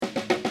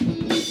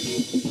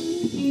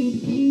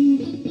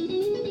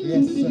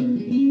Yes, sir.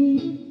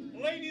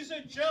 Ladies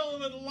and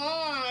gentlemen,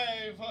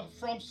 live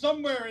from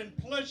somewhere in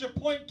Pleasure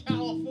Point,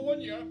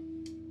 California,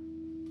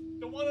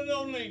 the one and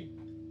only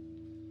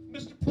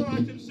Mr.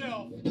 Product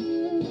himself,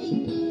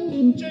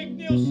 Jake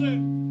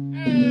Nielsen,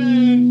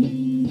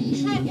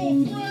 and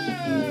Triple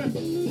Threat!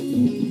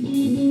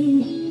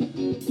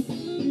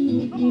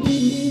 Come on.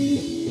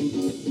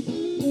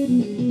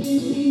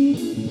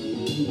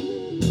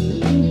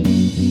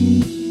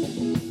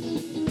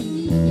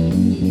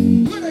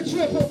 With a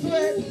triple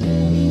threat,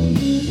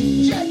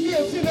 Jack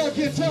Nielsen on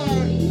guitar,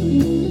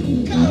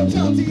 Kyle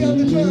Tonti on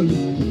the drums,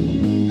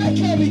 and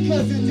call me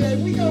Cousin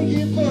Dave. We gon'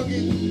 get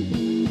funky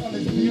on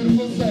this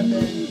beautiful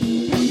Sunday.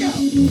 Here we go.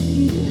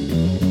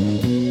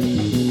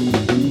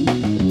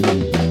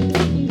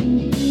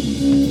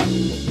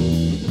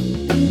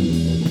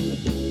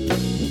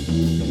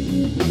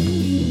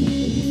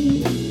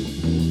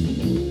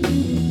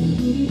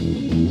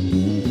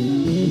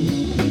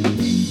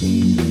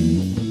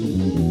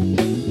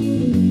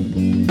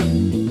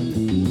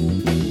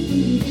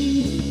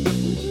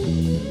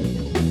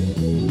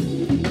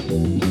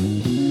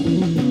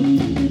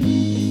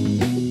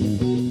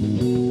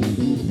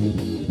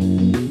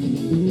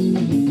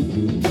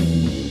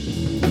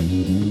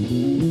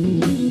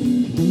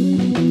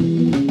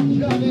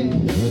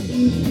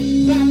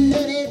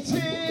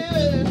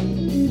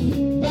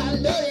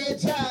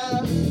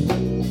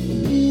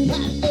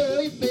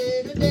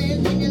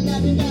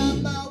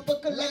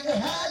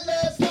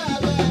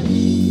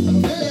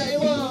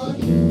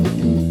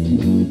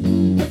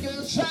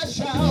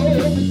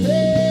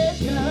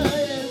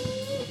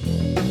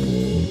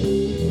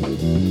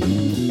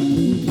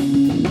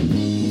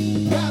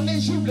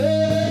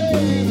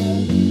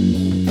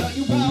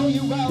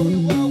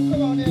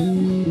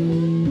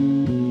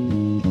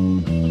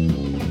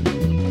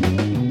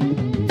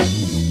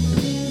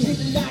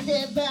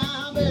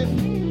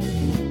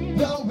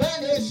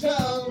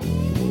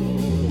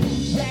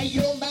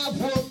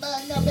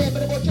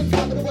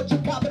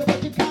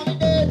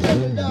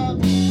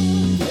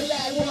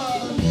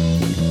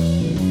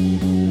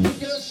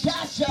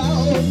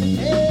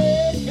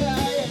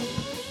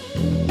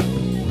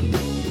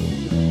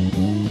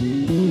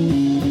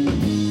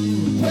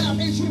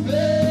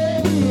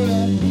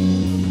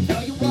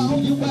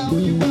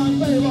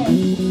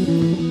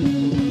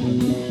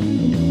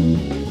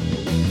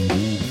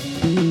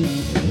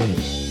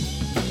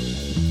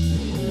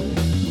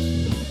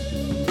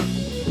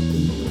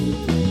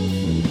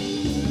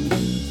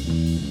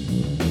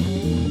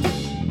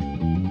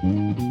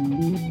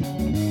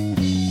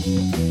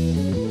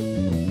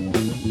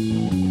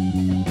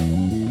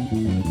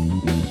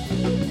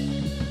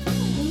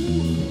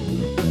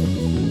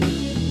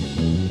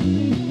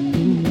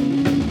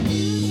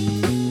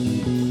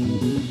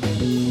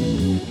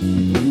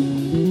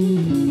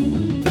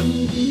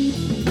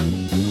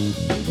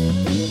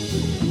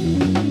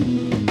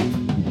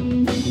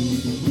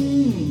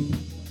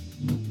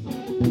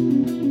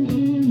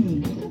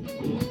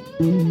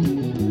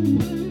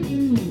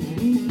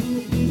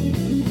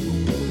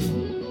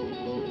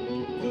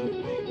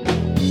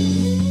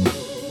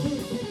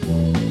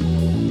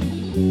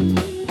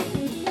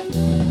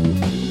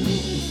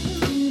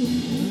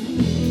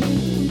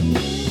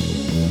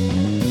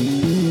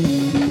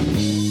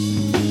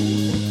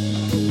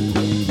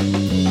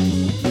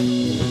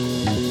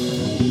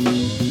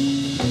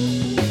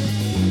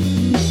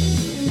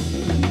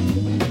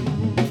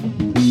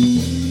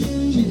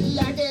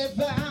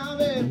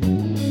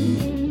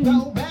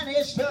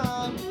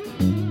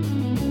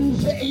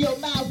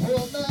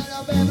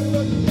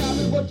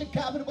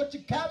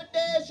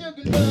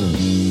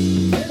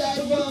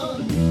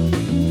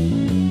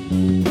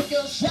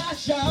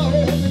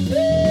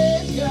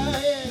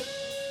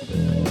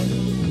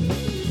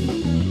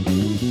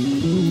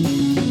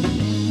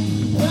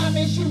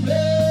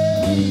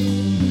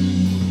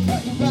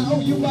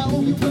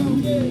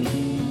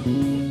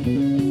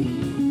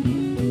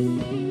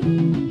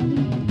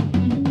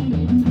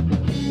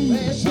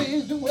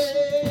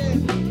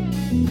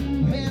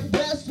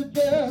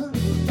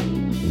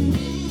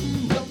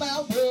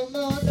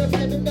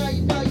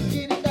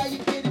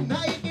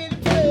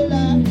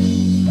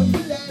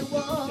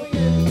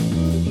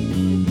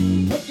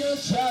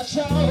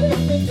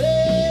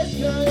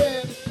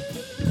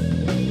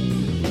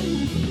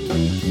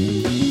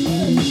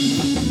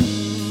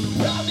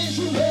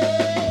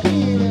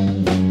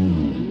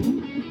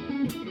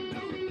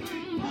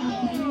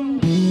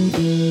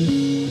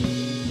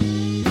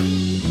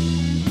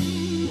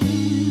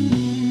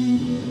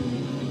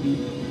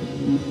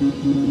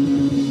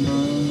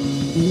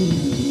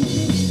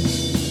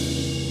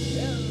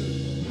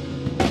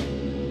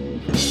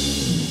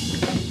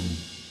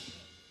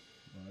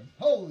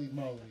 Holy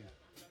moly.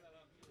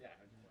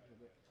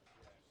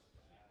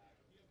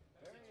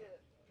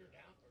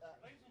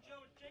 Ladies and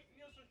gentlemen, Jake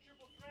Nielsen,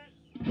 Triple Threat.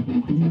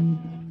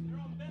 You're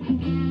on Bentley.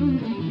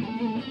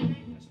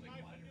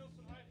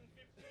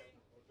 Nielsen-15.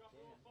 Drop a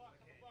little buck,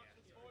 couple bucks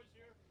for the boys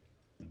here.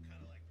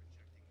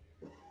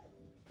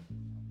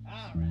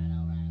 All right,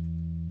 all right.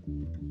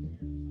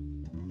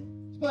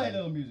 Let's play a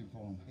little music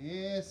for him.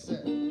 Yes,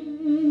 sir.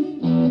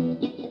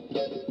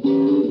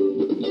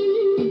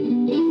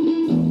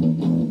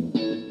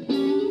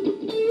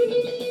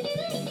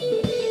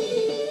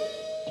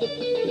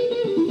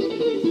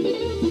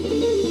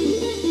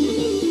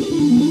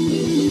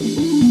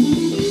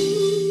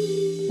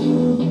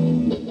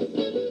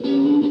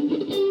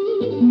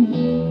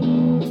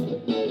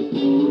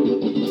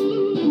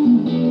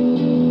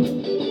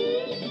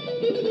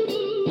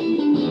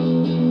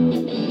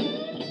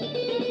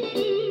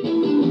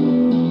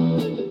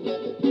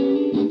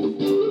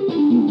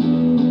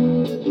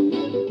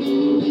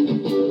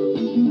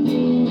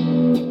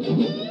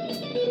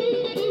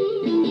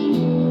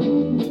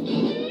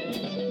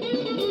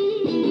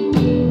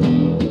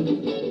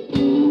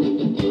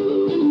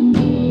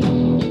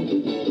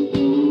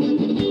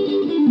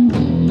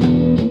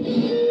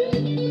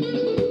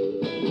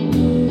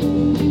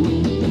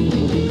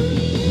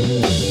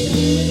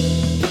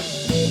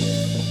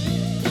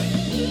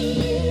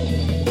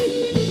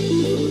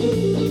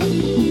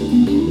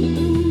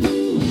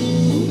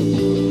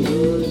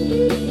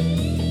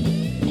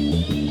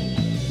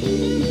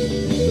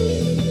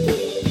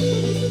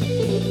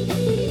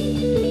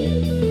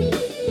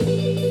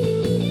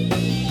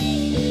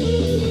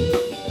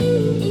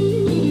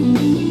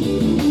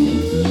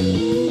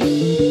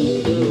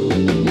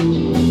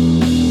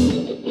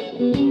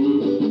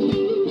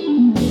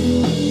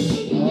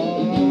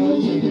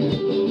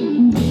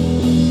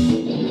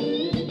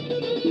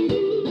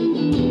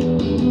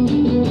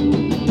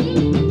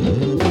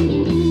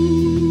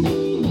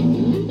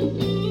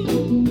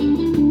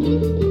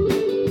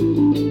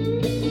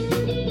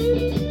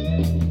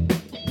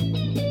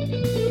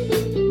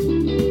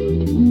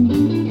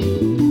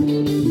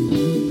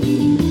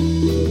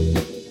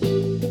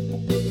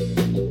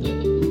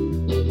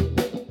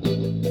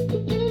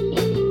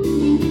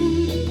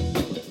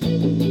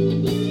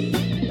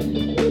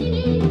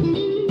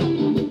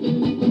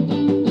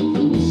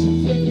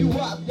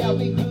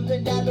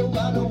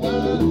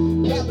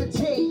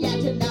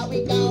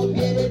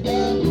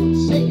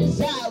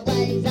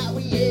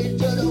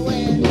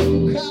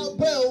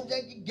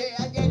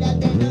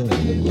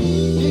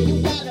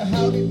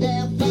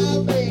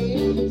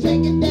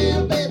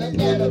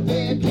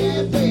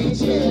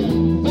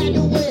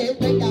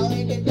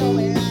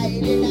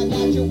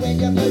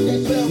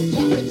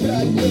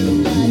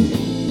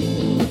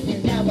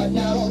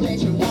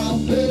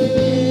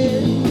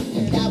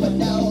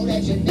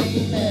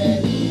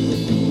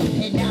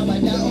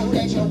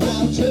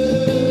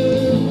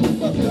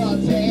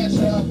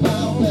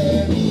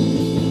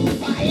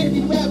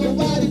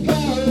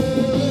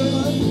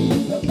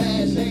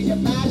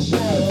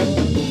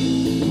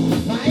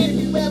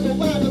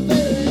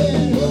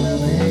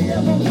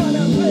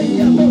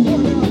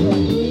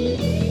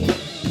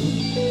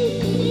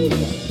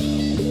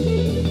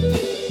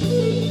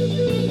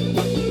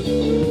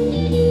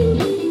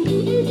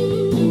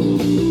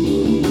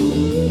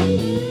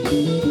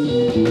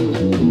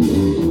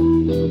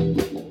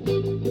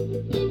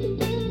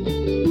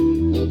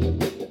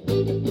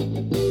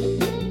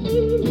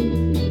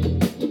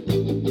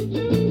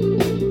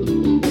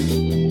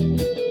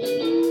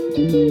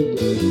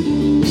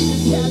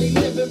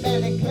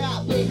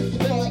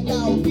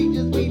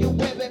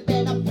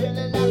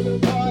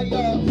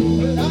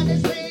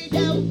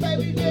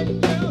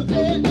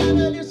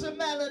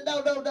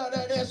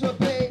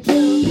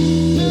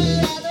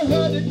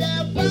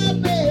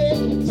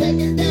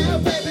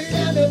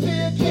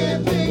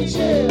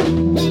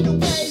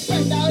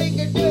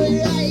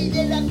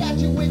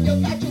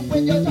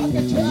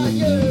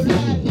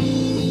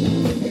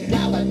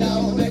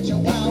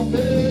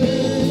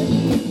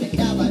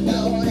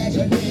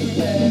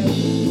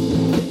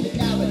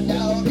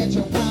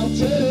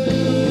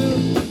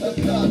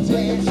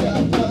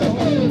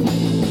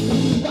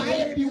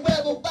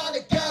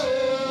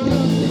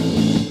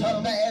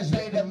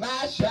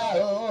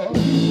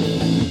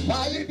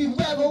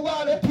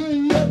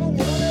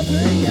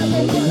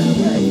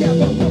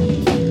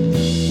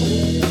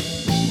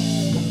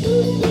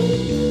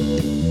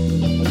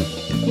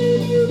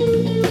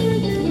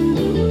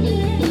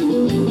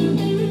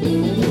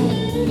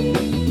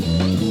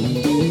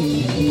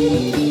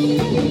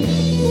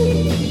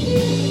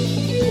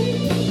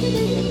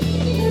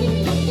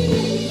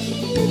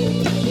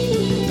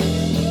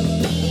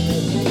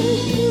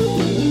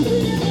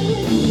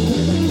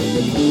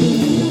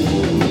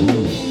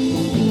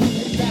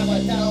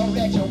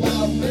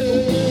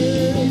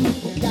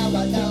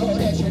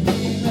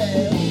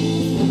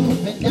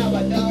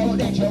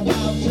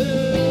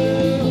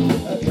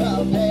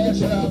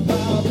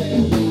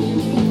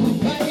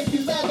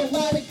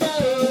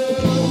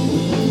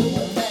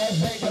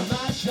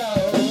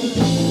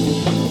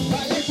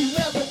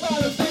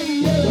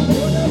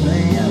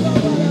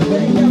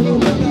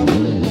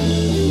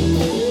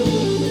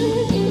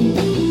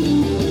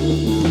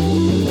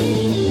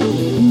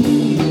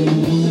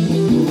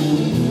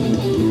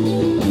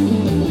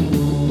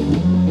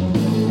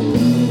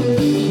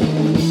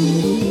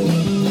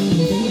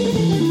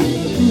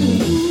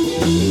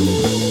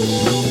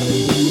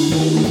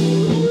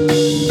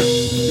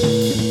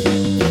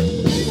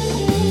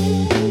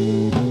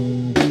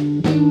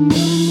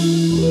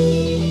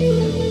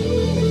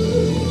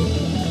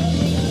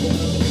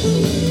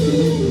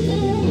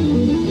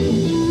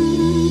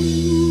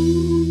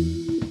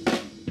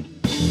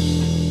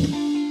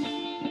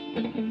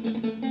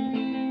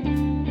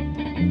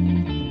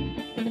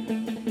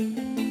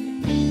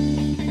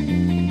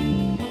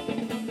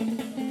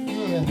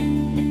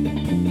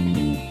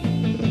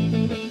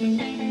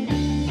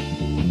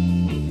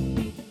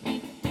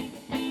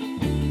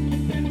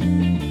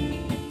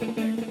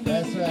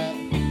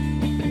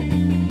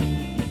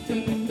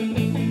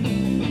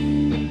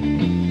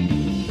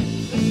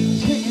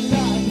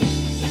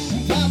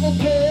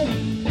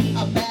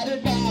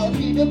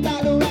 the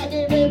bottle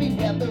rocking, baby,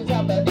 members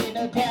of the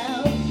inner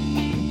crowd.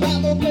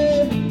 I'm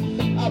okay,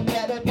 I'm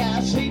better now.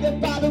 See the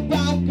bottle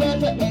rock, cause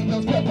the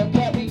angels come to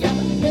carry out.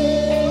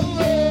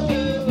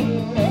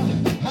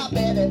 I'm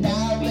better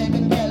now, baby,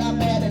 girl, I'm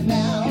better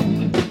now.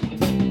 I'm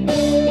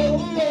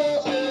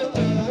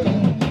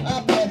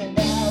better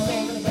now,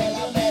 baby, girl,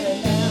 I'm better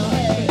now.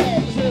 Hey,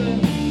 hey,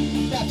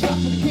 now talk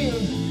to the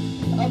kids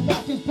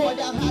about this boy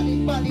down how these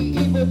money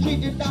evil treat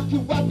you, knock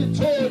you out the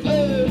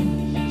toilet.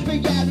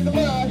 Speak out in the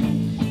mud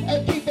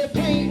and keep it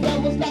clean. I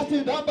was lost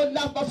in up and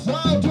lost my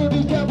soul to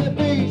these devil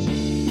beats.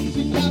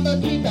 See, I'ma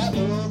keep that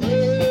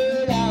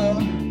moving on.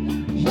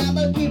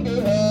 I'ma keep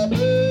it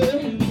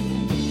humming.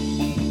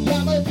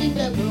 I'ma keep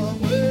that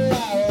moving on.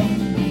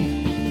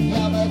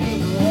 I'ma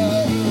keep it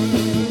humming.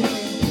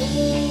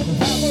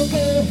 I'm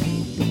okay,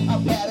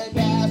 I'm better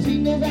now. See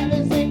the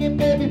rabbit singing,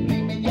 baby,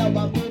 bring me yo,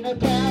 I'm in the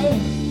crowd.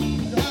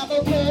 I'm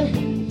okay,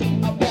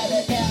 I'm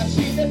better now.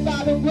 See the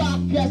bottle rock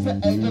as the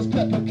angels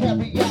cut to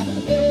carry out.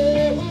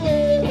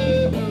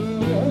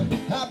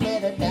 I'm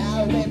better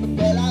now, baby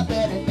girl, I'm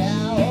better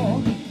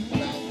now.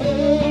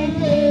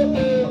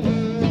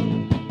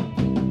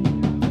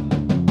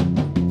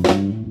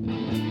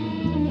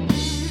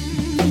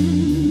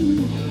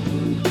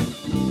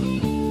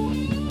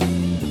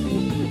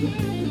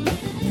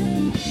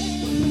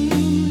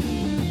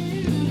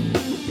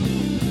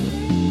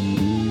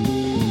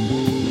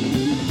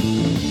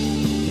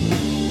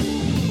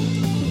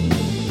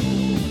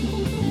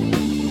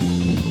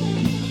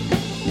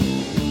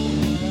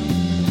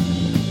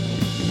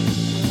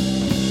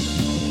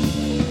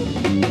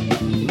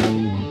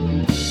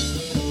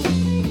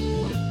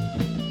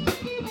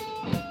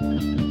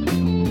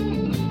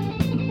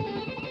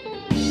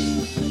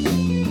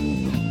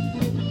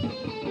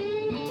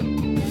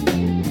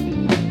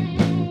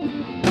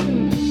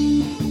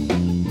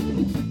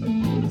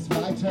 It's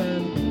my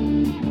turn.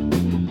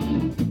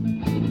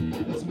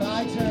 It's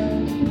my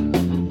turn.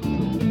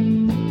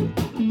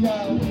 Yo.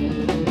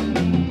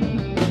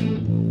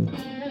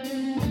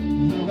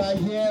 Here I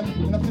am,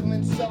 and I'm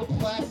feeling so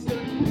plastic.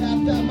 Half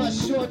down my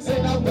shorts,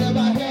 and I wear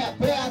my hat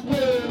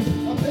backwards.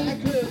 I'm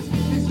backwards.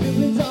 These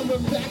feelings I'm a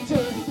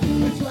factor.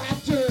 It's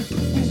laughter.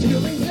 These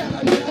feelings that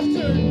I'm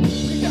after.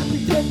 We got me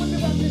jumping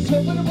about this,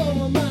 jumping about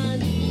my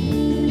mind.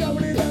 You got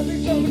what it has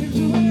me, jumping,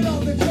 doing it all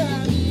the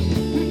time.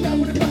 We got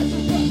what it has me,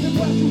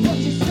 watching what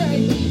you say.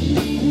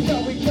 You know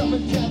we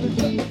coming down and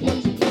fucking what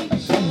you think. I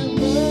shine.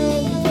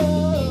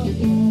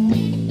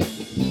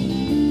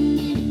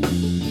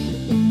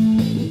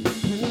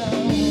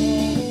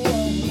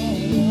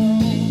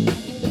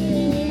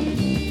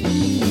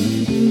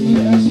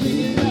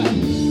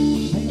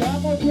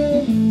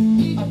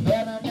 I'm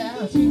better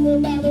now. See the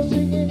bottle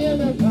singing in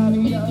the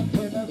party up in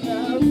the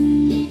crowd.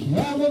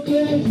 I'm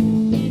okay.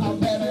 I'm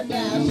better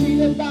now. See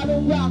the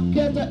bottle rock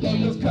and the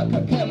angels cut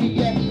carry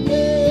it.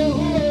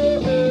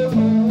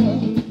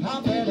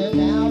 I'm better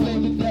now,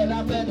 baby girl,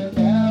 I'm better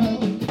now.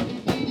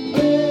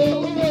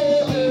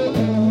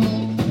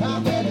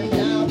 I'm better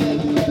now,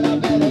 baby girl, I'm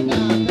better now.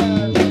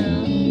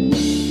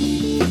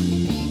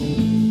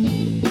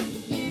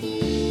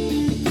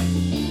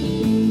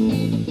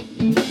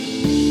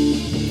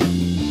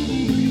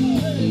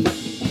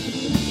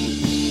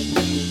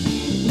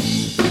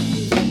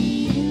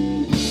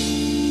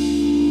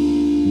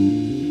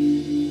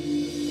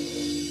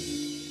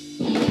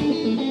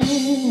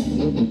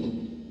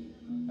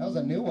 That was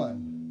a new one.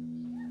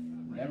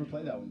 Never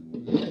played that one.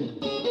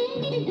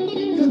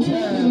 Good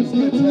times,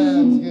 good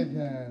times, good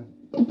times.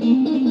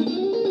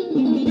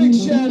 Big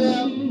shout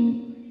out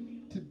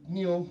to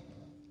Neil.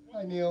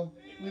 Hi Neil.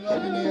 We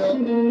love you, Neil.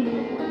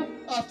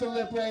 Off the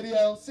Lip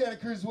Radio, Santa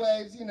Cruz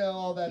Waves, you know,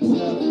 all that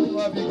stuff. We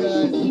love you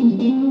guys.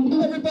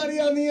 Everybody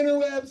on the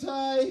interwebs,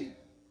 hi.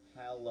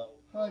 Hello.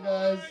 Hi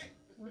guys.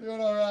 We're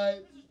doing all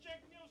right. This is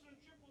Jake Nielsen,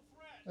 Triple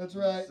Threat. That's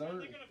right. Sir.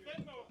 They got a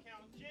Venmo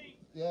account, Jake.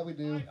 Yeah, we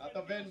do. Got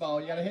the Venmo.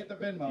 You gotta hit the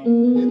Venmo.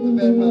 Hit the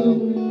Venmo.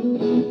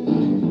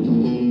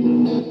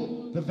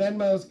 The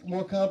Venmo's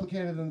more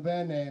complicated than the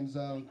band name,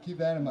 so keep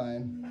that in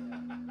mind.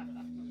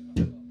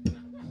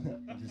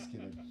 I'm just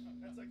kidding.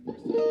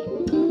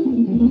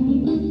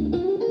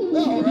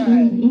 All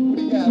right. What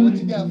do you got? What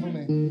you got for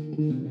me?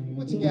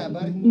 What you got,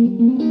 buddy?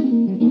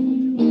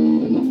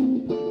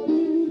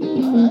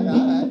 All right,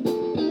 all right.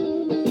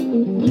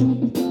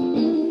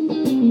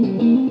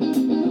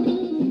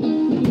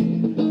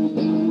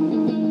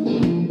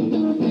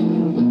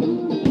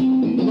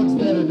 Looks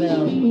better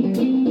now.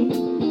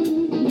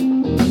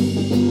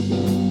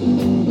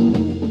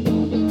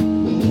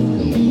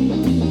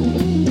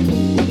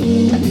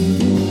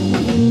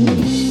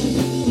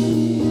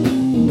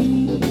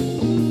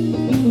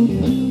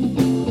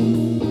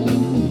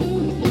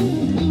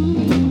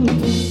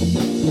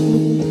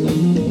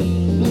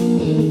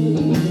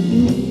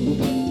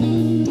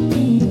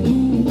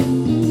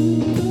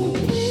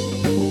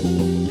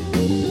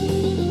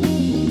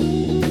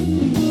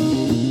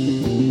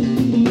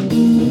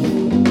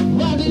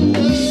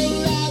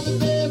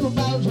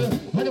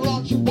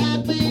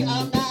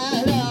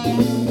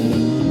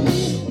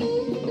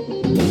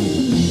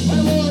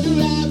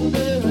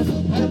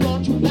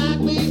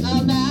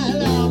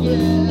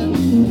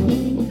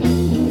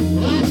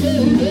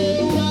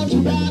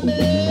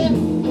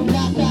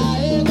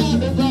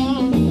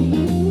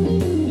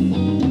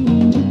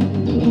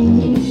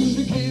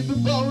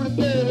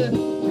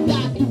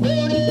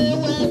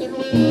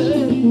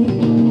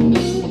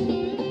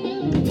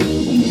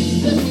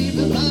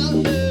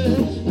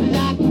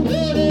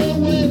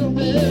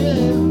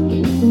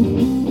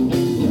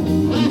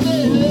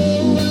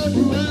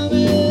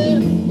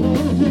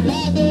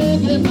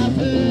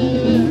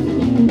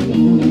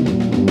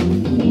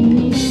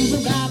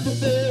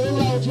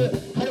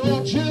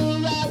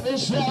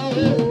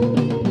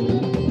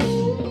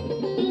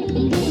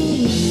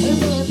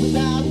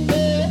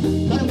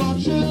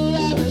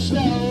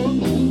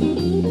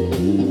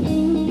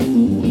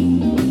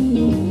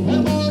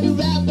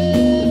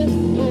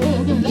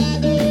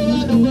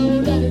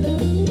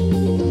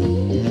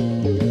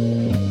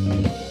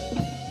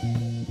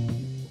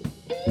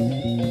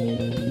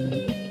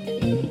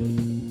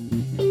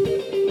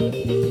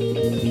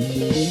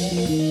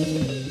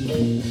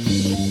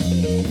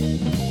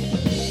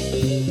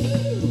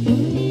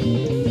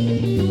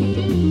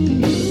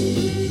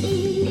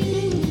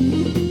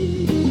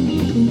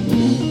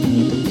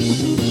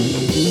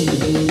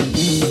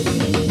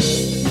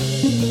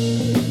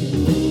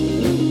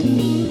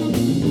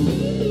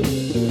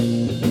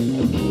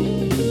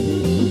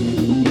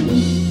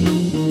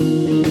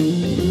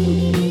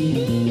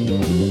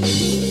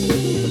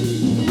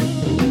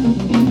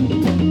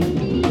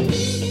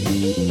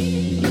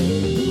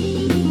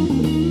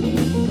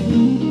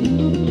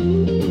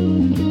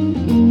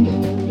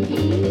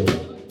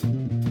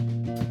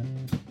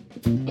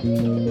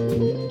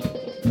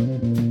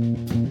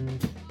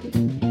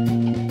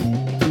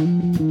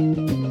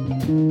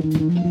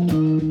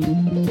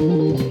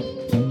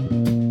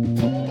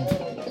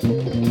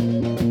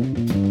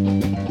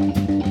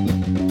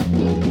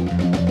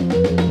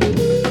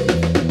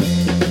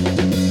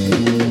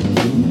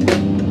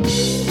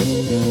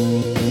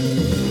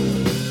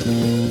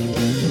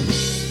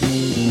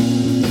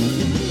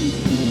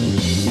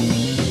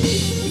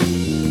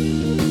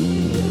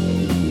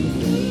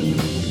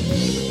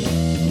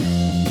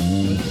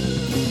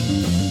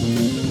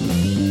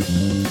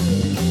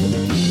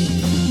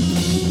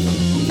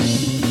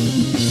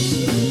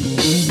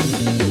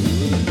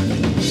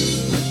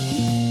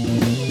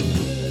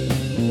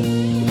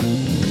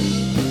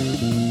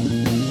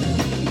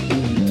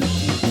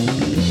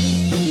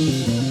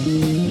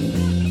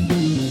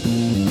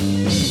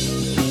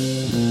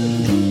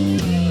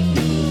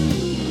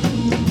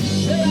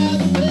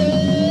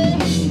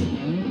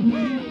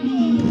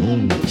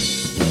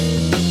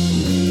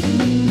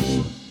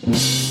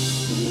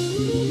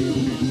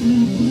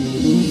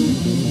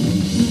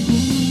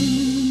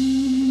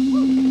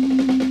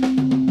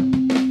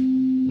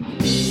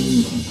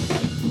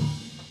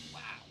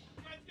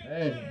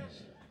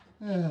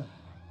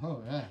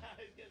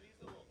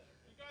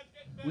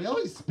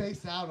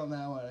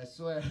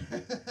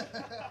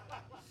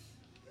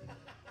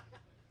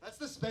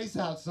 the Space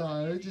Out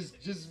song. We just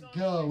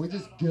go. We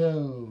just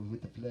go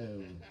with the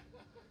flow.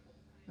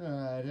 All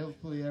right.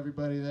 Hopefully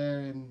everybody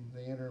there in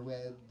the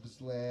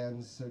interwebs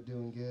lands are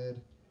doing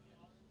good.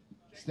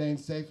 Staying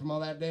safe from all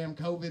that damn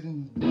COVID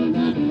and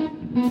whatnot.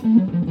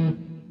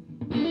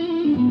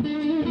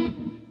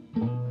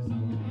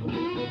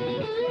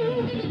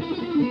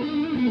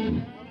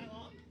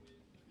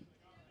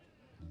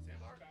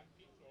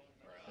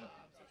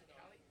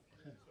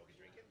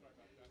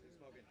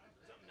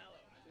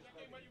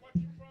 Where you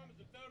watching from is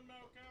the Venmo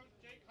account,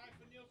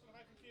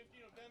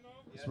 Jake-Nielsen-15 on Venmo.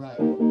 That's right.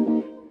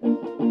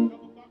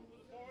 Couple bucks for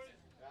the boys.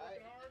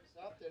 Working hard.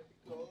 Something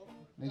cool.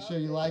 Make sure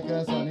you like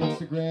us on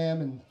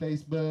Instagram and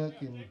Facebook.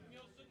 And Jake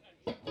Nielsen and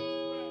Triple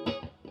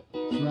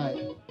Threat. that's right.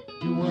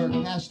 Do work.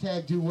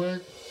 Hashtag do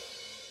work.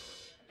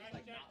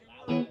 Hashtag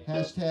do work.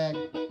 Hashtag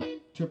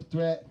triple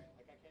threat.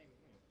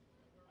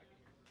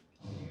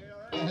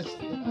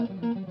 Hashtag.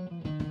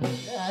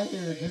 Yeah, I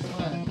hear it just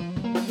fine.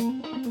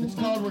 It's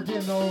called We're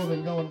Getting Old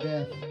and Going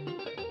Deaf.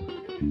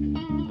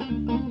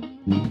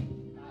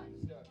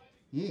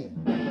 Yeah.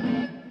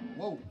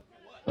 Whoa.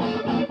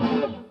 Let's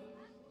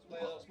play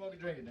a little smoke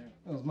and drink in there.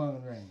 That was Mom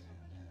and Rain.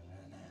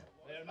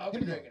 Smoke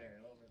and drink in there.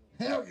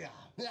 Hell yeah.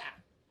 Yeah.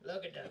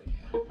 Look at that.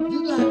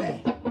 You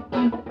like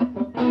that?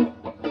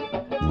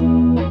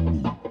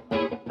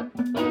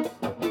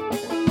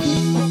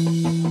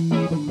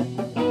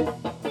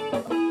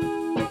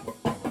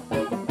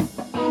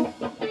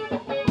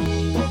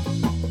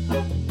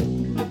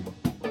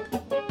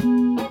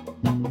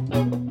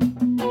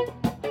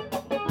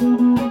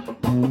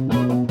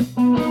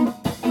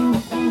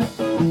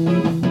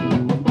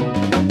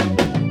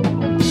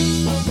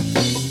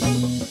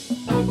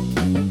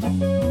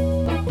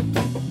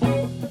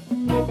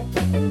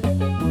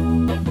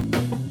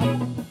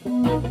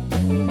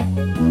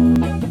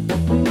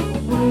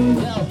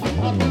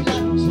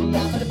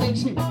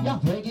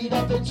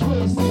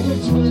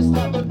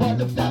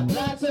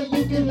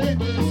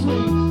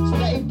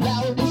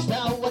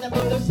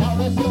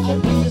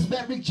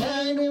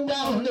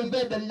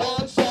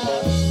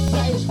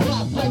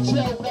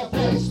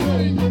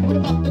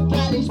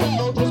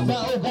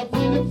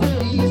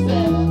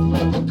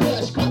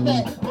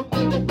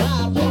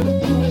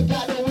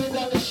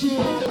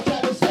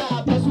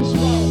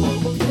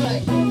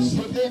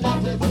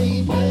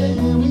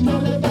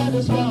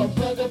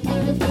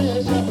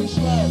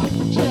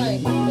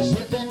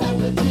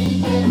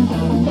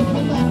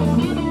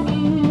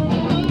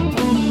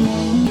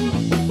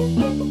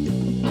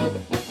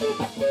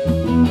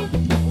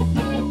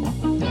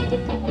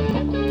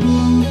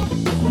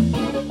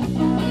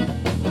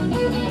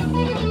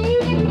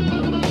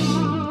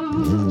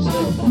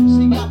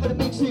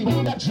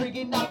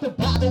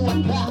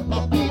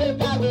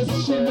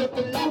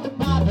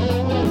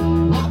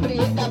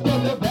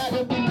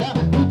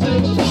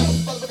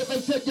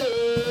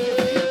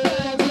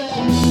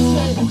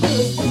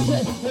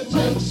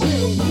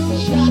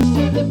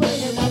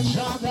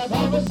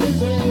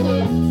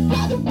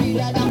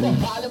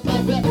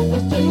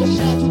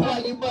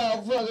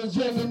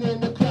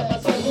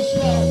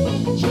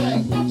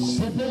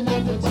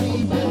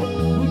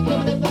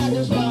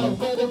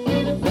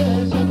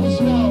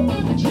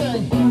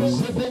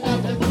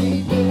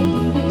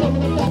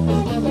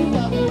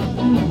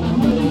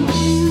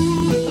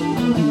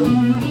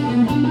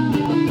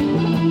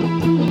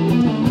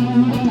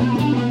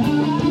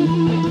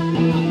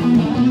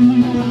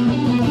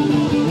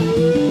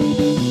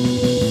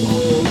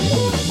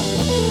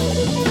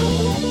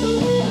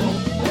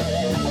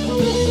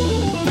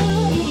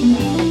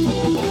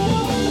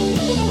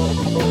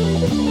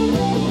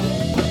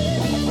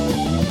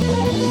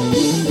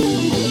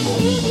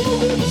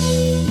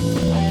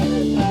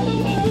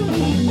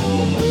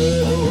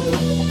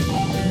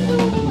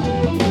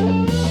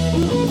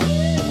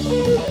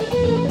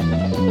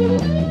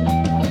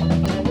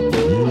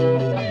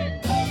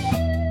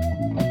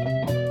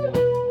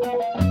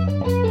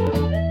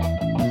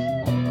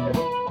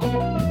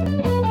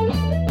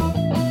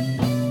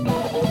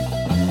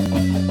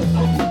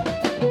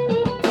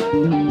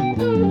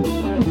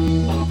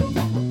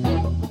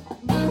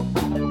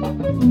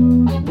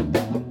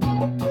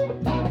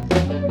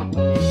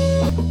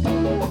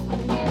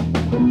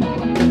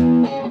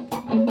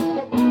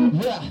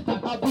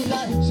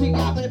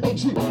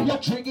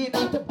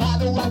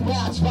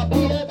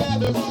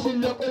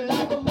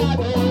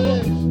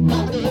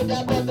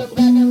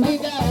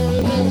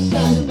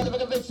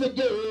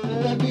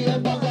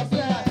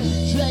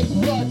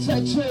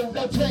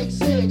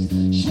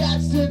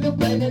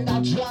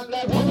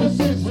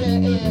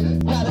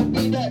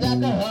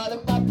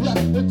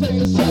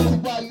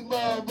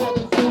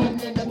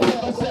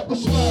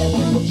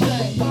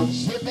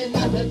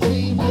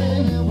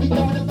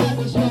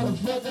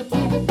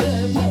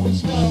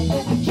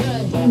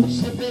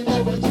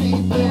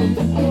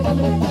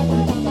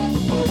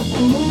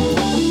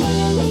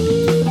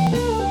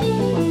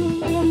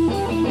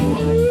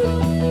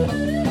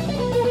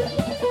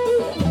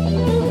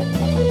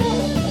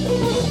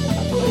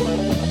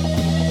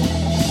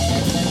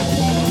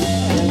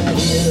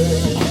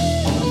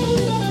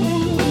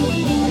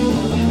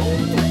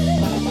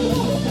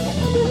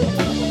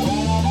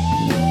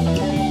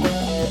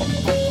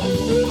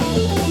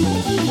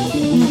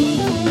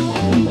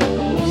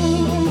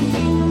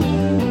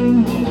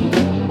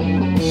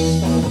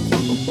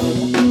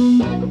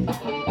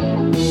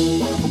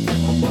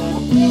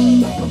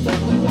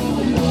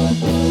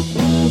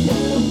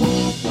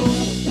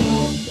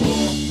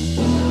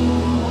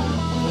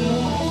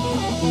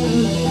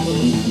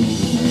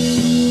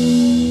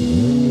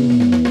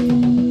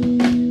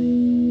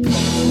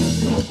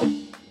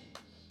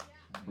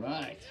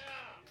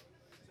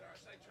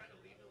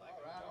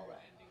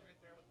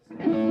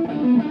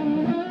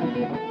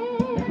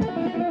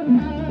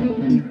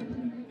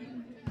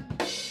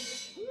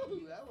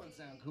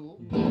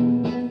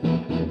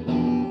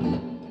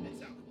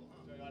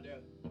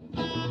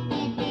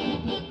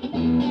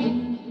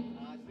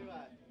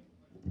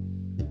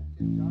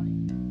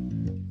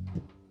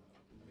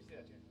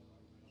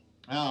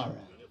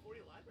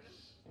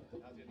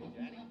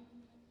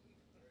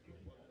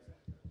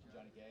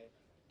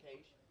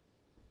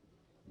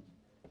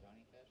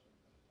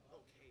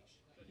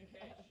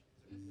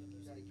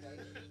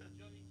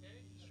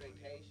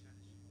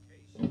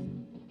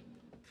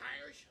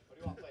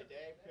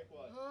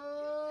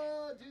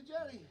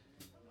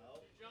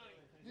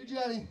 You,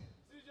 Johnny.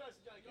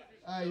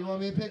 All right, you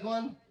want me to pick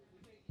one?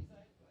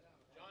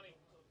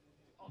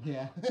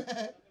 Yeah.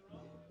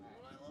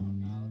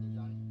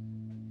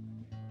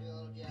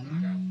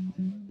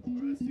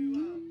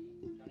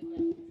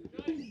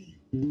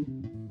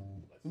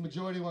 The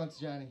majority wants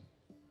Johnny.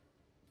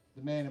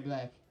 The man in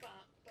black.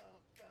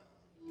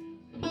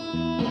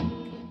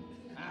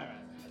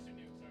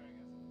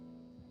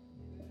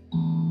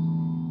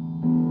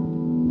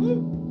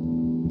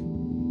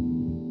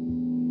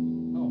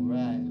 All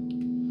right.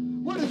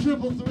 What a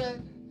triple threat.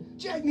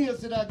 Jack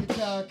Nielsen on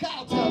guitar,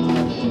 Kyle Thompson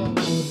on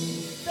the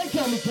drums. They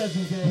call me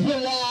Cousin Dave.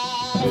 Well,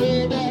 I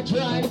ain't not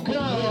trying to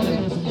come.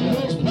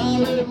 It's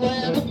probably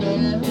where the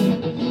bed.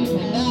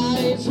 And I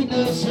ain't seen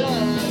no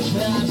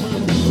sunshine, so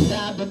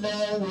not to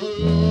know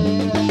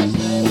where I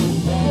stand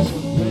across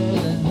the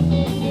bed.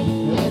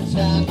 When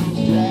time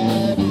keeps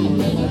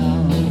dragging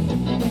around.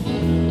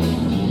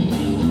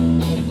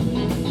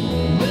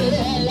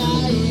 Well, I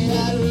ain't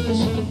out of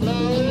some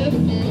blood.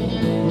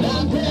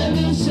 I'm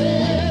very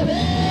sad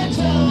and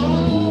torn.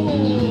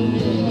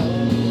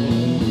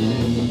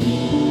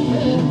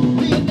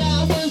 When I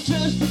was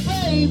just a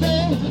baby,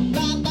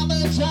 my mama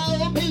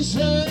told me,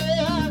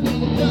 son,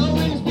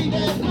 always be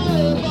that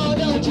good boy,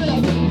 don't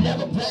you?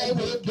 Never play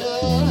with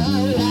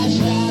guns. I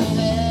shot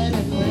that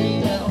and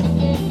rain down.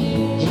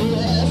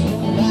 Just to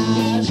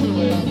rise you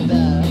up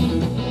down.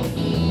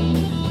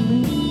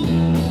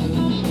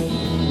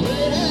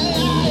 When I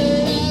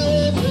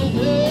was a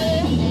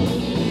boy,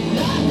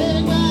 I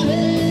hang my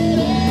head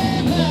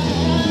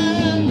and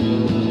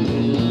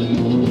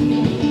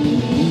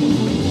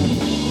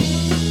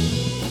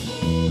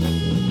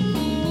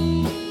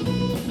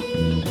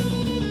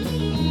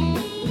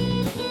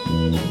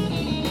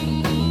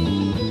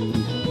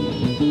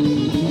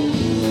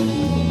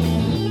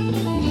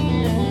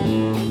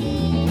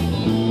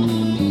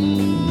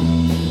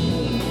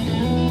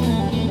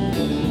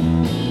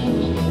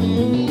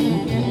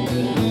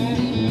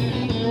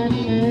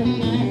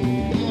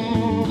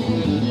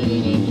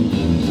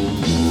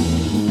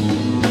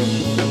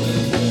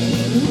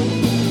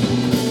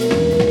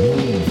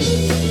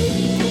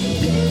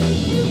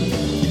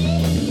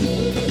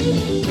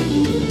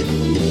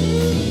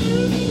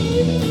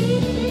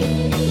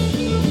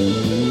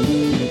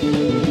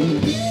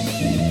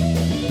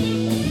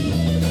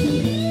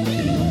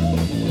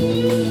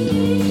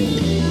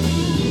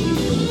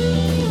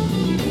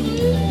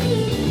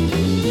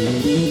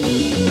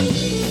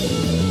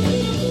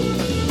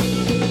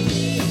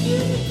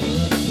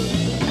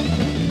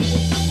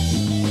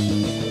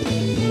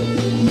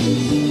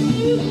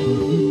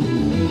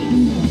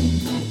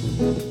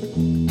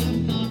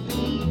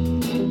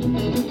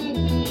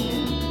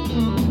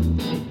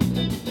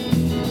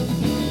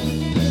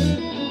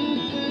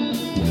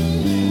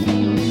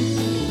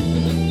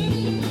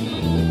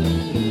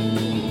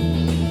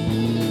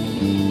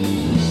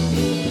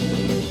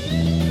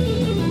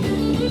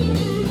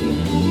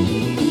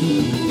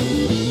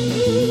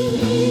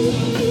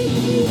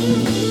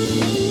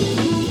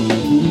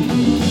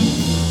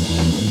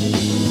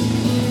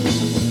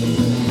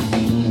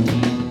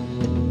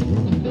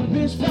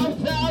Miss from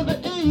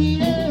private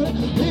eating,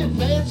 in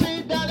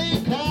fancy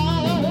Dolly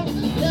car.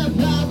 They're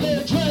probably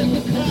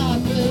drinking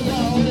coffee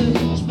on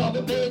it,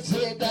 smoking big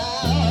cigar. I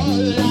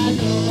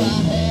know I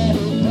had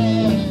it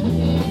bad.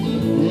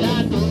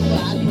 I know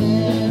I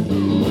can't do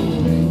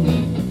it.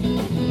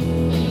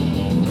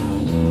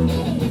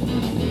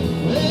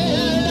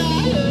 Well, I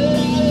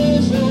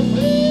was so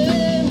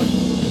bad,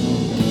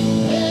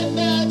 and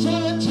that's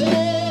what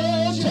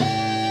touches me.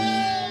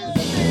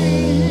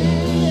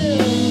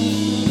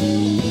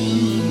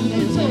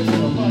 It's so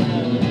fun.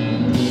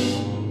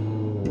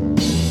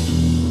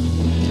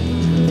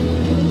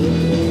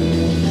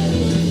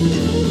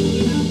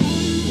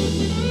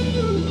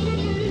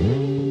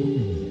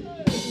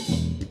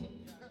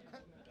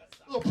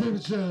 Little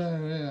premature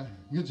there, yeah.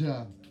 Good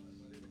job.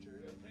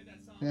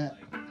 Yeah.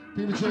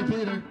 Premature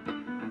Peter.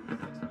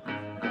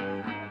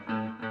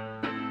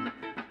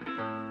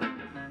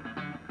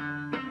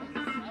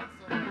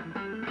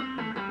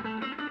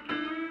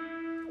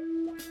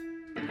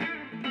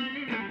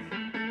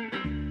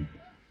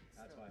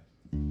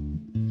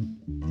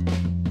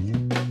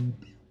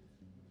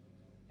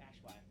 That's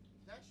why.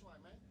 That's why,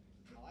 man.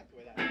 I like the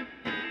way that.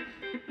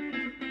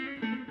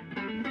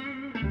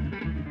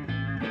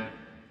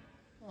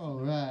 All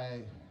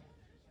right.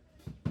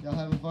 Y'all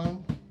having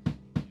fun?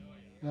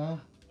 No?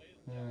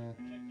 Yeah.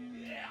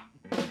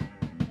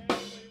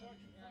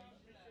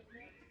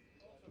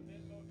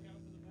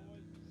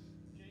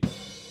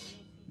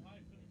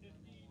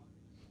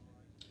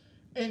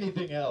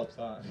 Anything helps,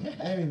 huh?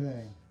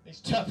 Anything.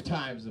 These tough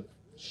times of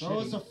Throw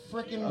us a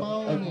frickin' of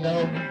moan. in.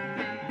 no.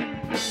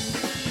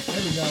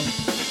 There we go.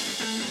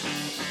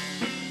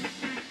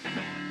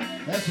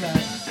 That's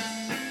right.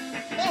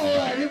 All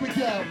right, here we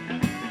go.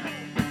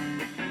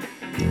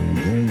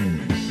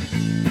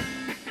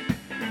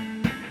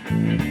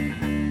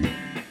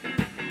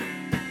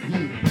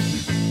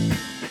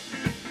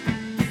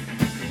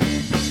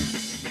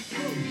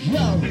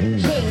 Yo,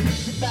 so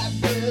it's back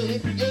there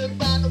if you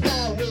find a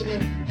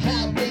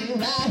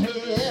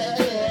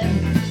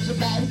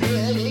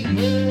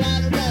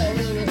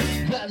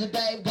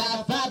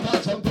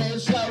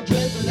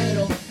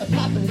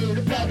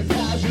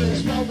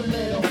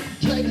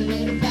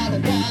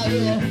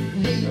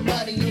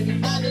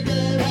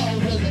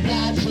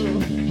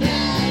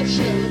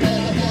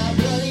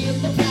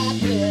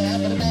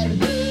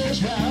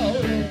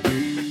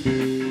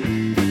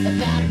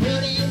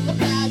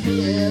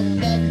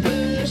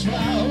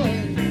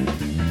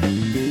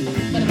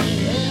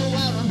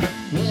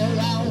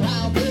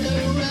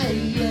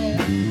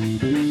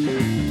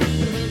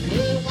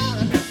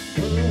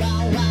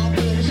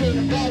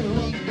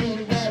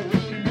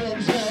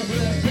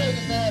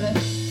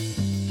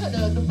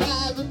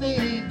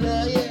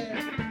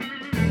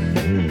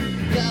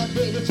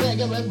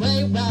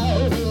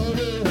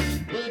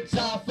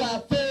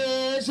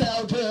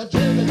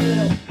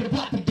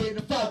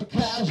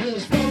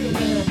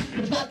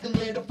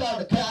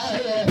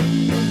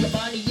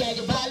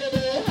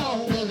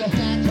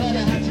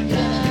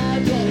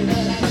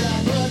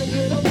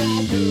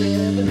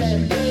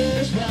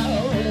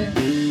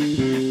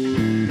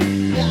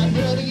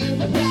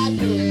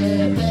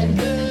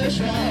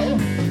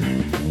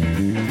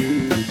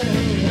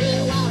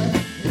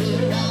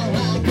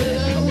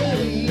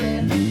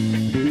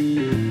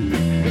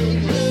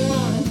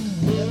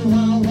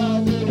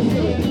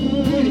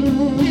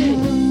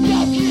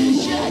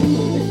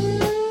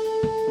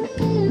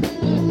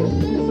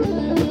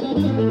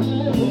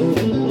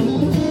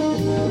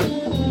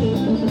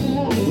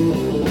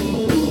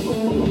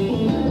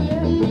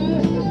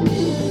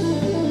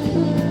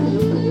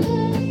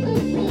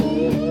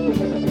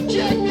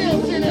Jack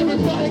Nielsen,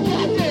 everybody,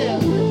 goddamn!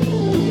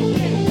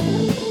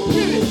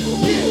 Get it,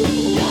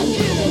 y'all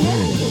get it,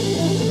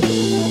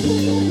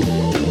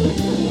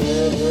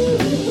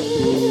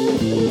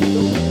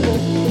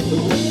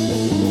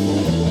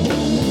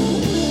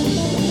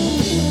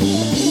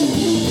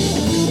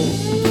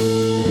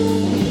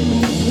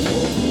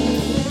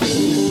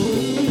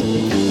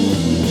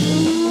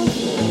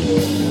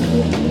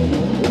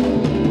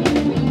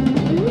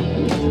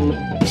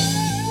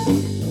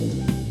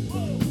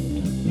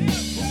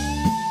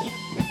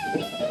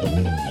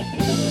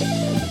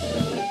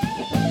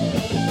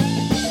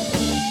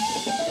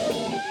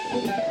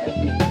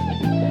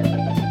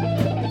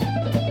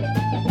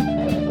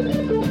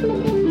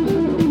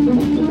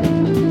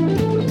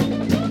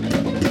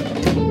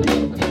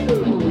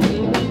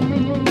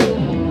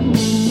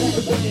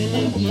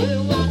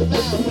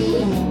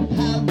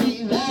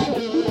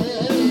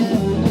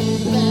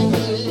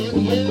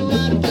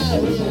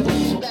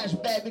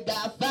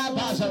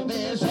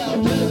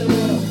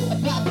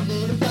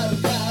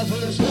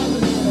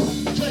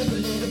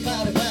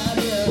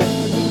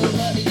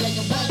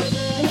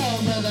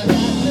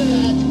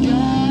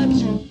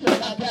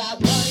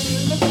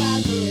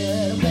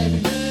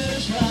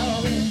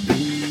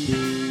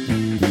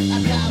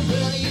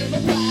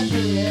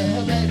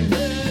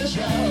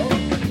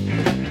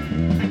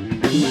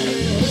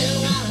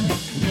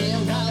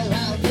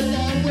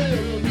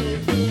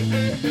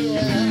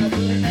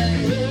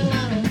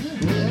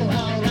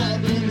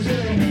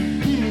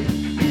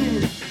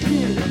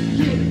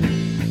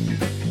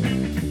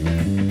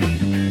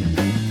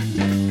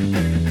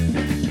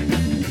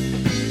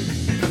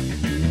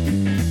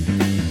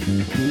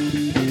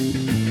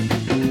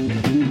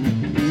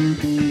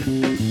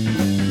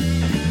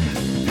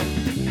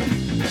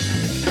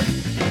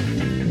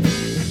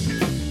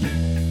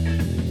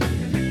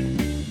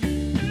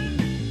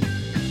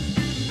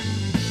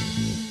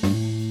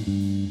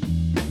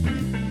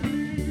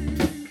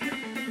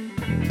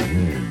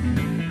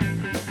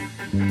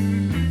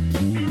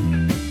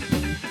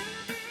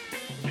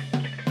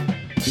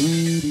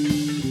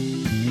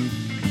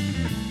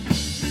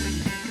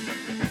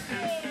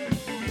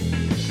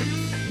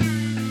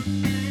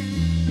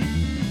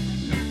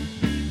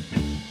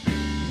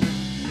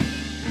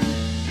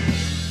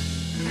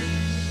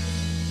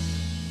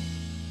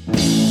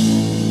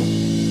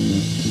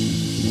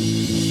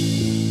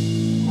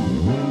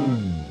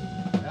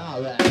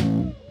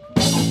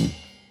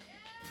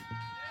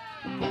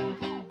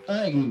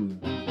 Thank you.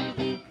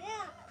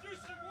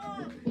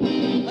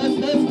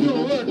 Let's do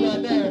a work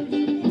right there.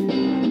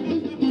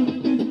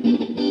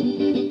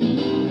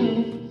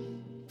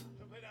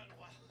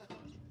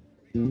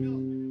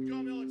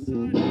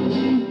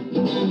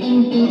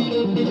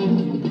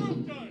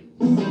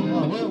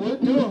 Oh, we're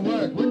doing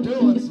work. We're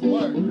doing some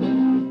work.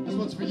 This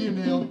one's for you,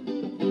 Neil.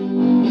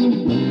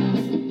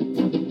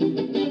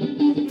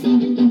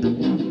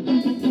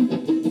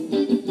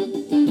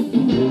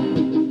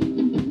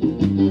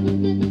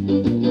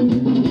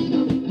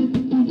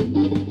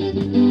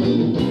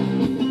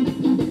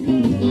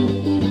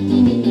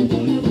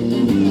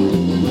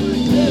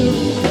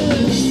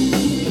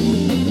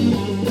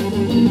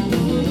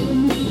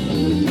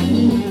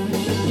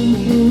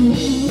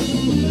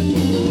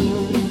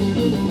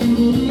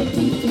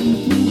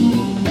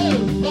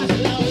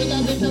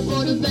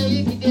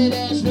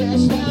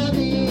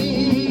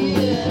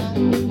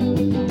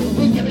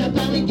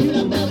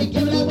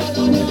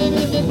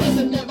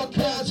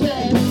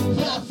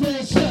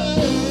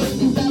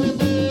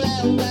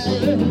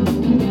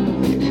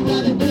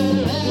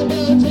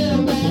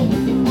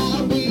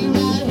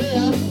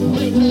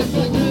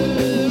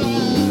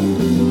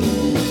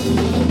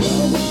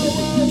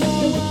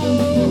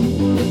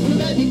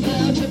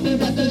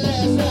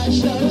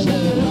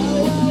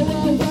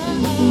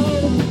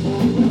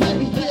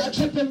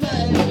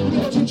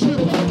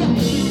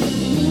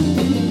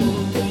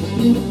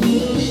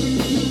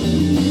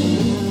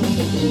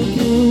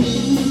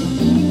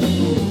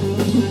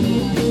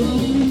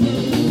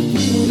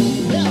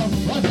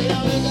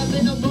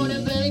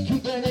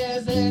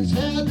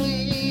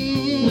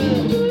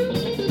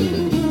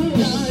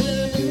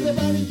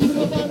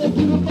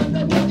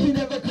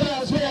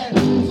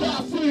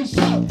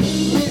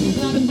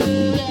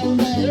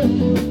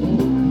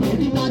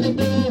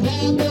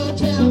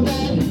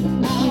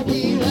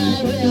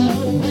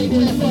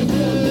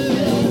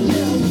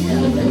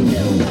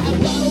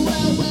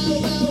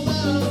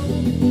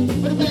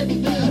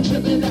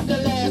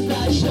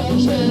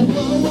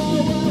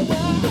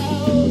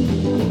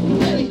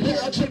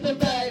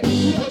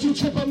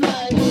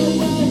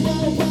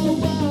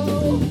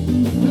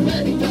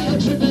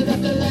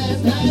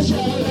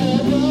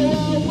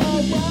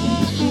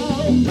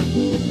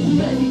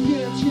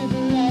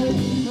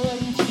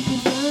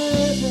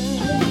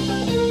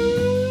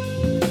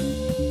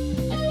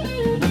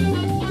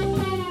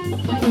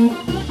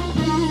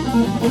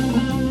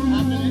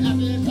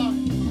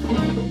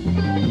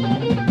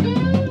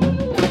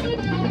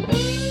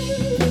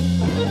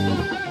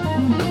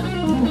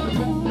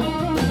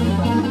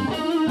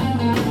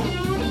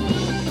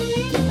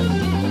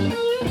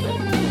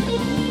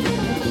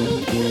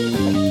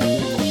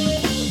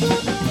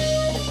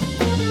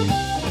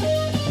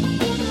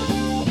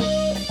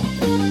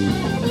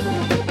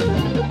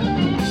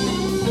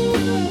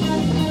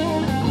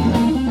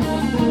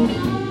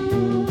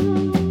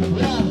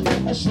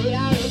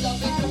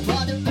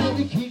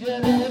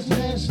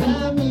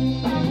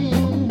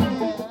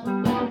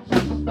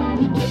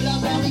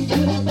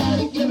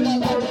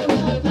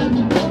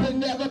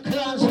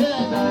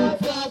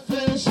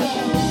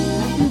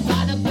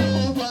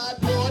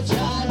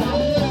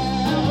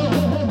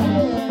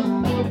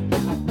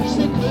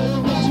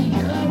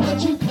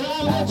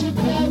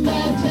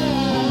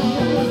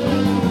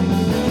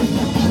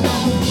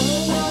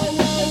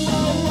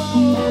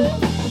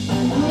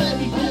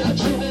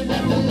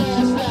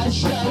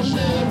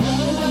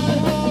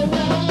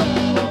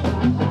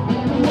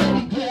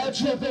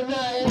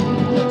 tonight.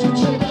 Don't you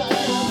check it out.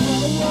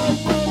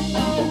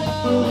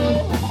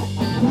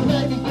 Whoa.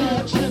 Baby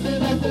girl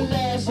tripping at the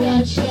last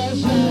night show. Baby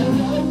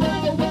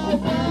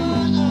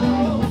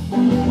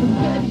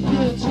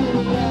girl to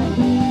the right.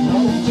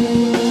 Oh, to the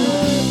right.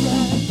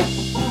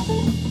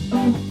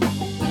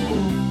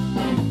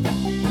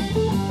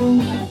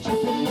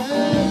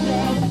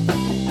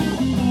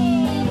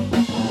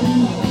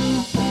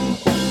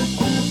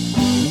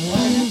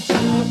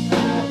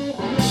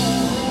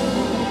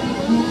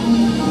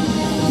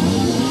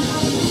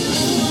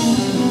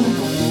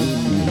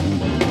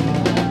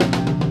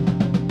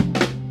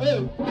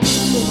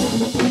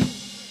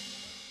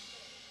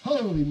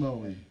 Holy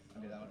moly.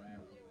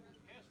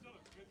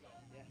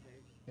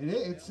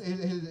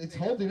 It's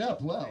holding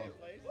up well.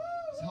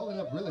 It's holding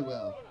up really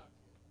well.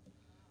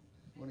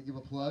 Want to give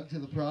a plug to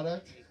the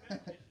product?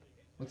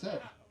 What's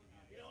up?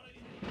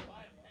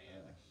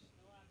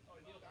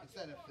 It's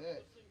that a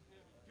fit.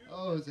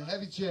 Oh, it's a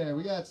heavy chair.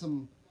 We got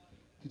some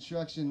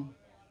construction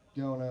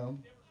going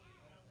on.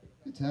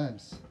 Good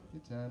times.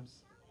 Good times.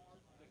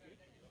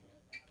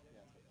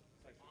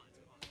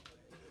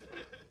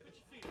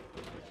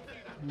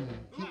 Yeah.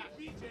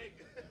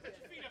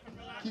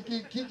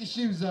 Kick your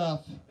shoes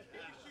off.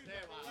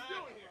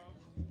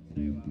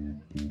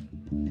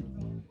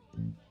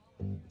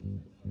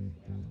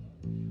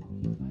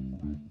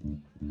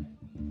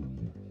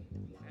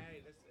 Hey,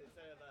 this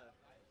instead of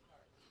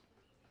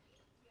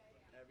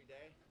every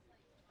day.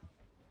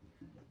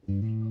 Who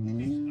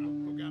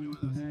got me one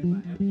of those? Every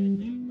day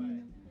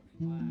thing,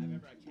 but I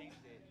remember I changed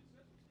it.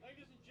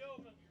 Ladies and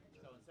gentlemen,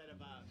 So instead of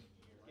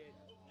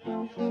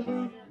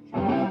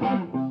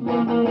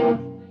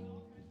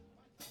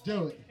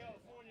Do it.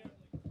 California,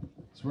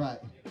 That's right.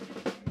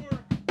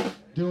 work,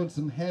 Doing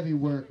some heavy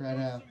work right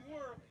now. some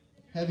work.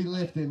 Heavy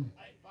lifting.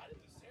 I invited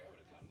Sarah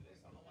to come to this.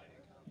 I don't know why they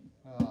didn't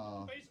come.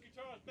 Oh, Bass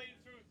guitar is playing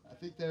through I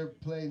think they're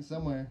playing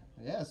somewhere.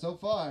 Yeah, so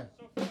far.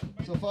 so far.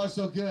 So far,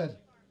 so good.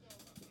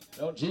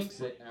 Don't jinx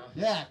it now.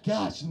 Yeah,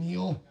 gosh,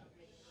 Neil.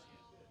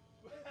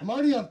 I'm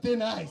already on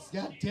thin ice.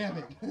 God damn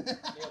it. I'm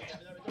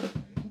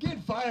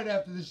getting fired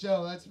after the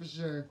show, that's for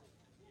sure.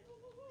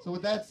 So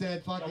with that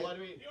said, fuck So what it.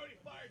 do we? He already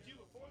fired you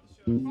before the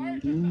show.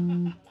 Fired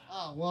you.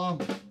 Oh, well,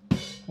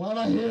 why am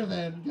I here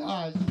then?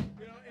 Gosh. You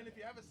know, and if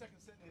you have a second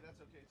Sydney, that's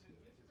okay too.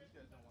 Because these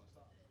guys don't want to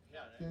stop.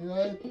 Yeah.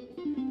 Anyway.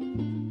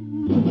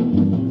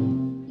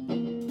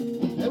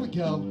 There we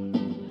go.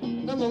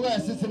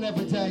 Nonetheless, it's an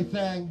everyday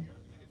thing.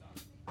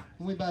 And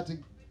we're about to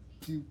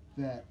do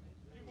that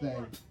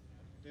thing.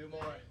 Do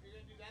more.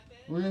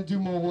 We're going to do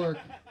more work.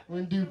 We're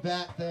going to do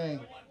that thing.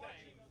 Well,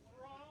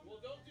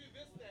 don't do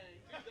this thing.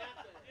 Do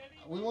that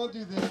thing. We won't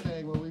do this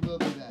thing, but we will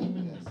do that.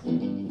 Yes.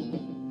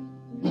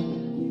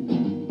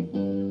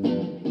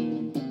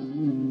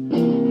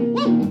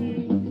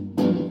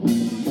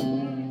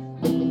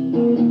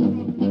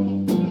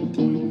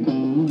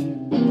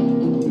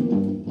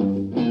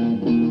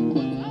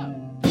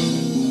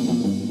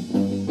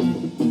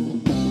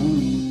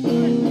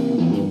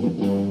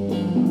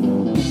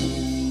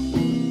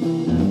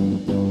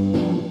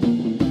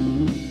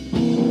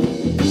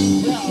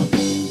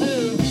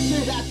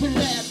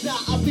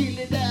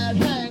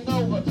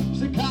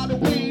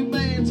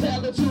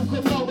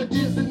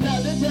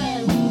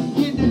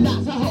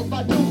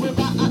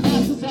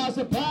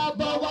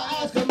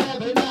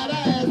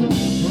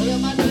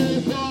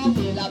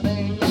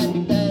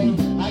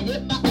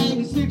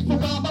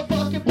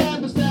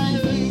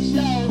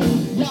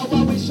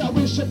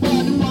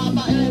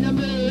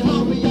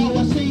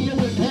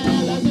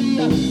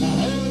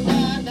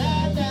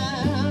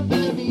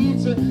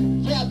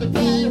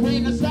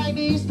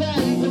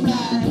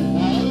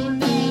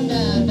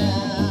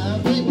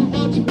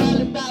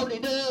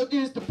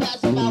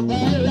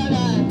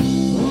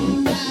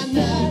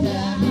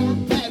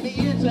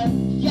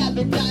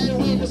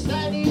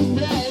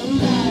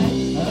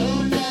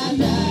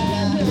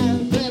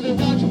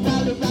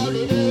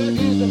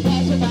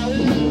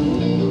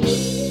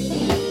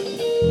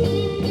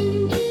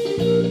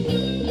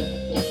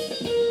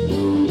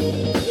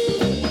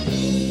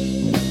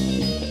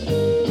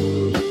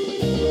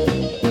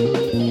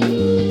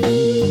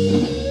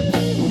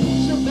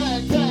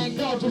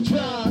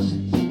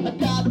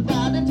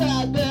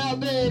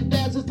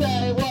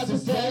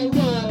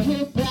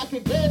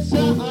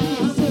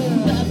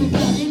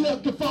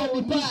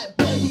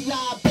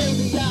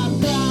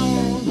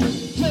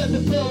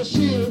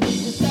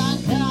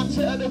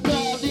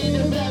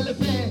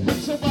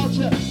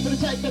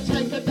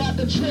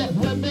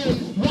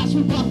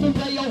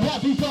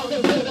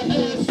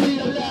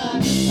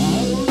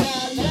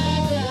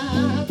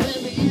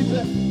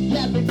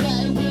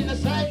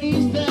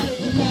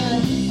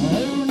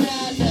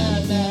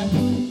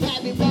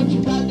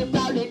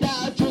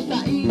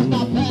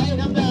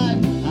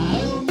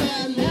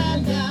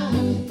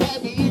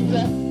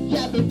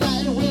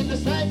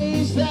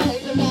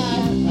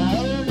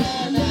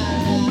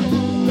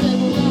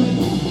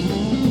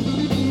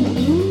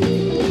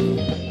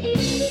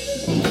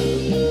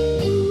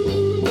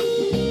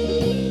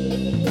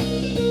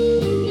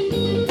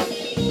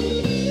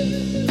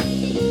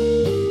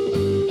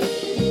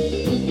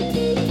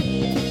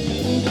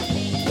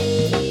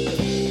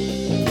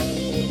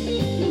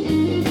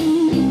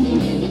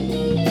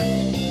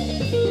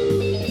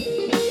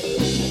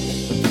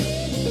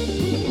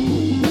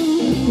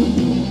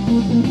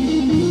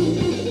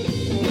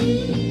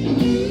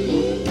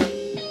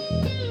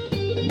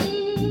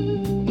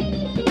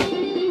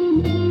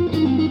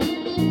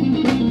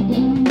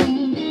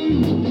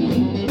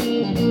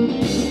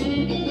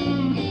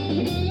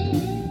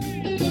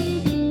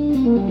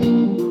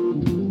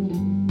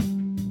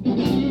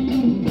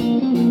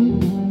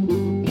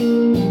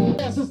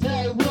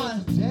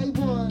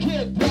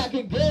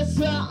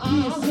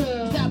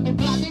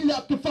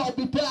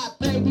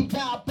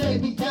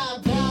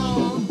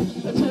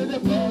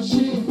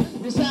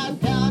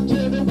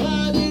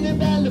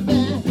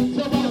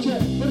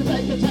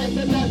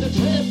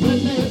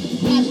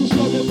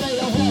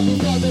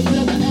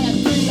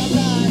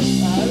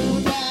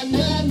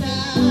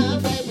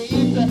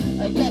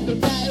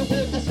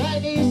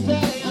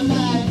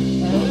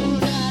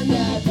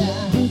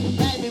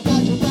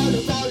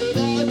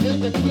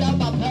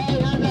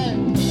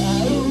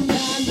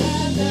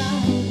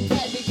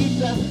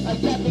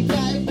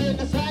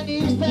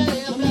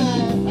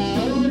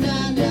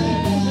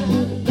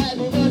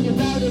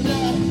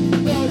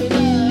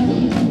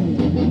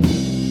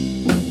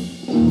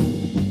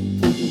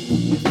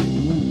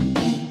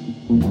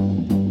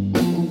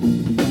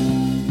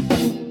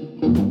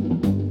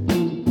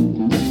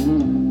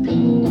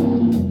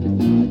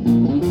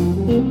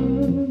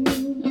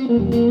 It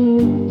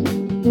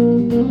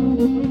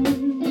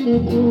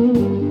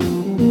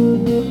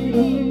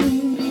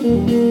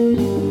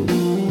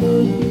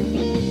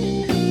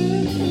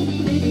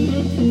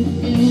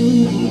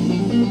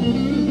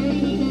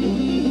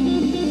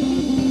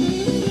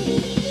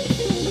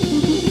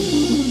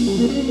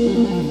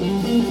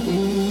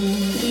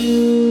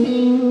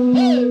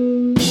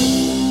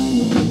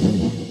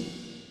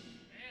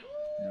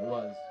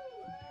was.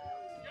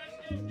 Guys,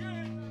 getting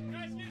good.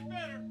 Guys, getting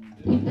better.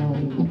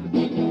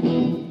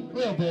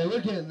 Little bit.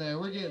 We're getting there.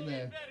 We're getting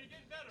there. Getting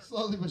better.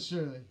 Slowly but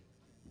surely.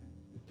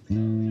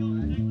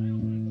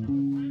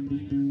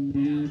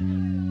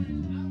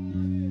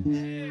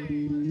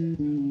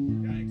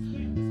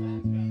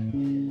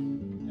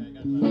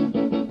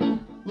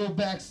 Little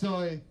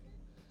backstory.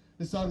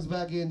 The song's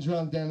about getting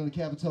drunk down in the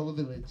Capitola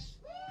Village.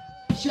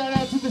 Shout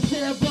out to the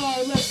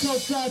Sandbar, Left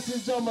Coast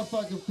Sausage, all my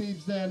fucking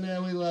peeps down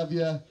there. We love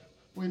ya.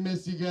 We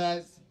miss you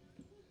guys.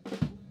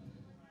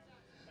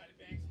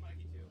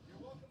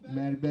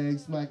 Maddie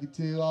Banks, Mikey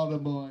too, all the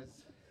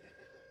boys,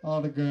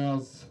 all the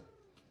girls,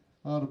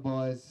 all the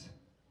boys,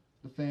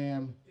 the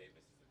fam.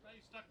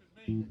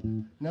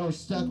 Now we're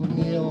stuck with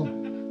Neil.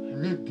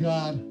 Good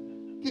God.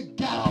 Good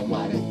God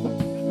Almighty.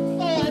 All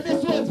right,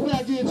 this one's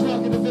about getting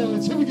drunk in the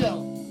village. Here we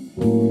go.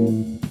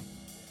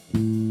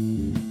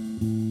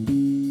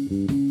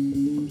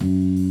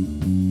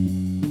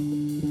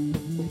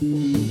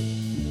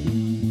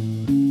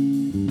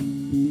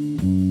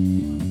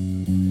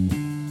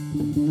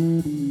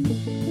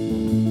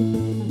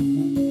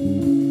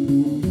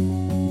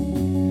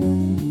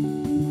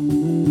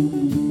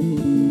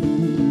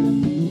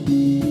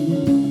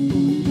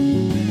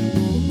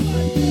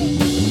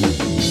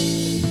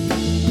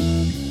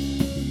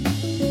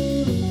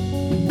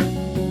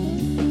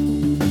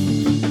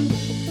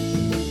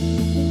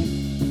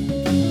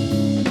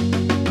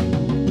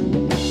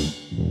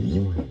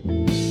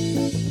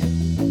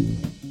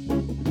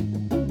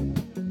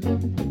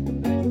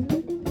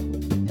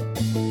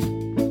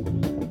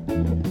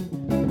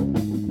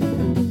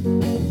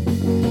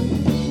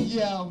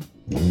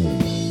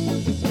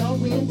 It's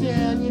going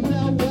down, you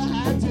know what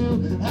I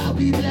do. I'll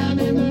be down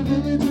in the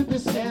village with the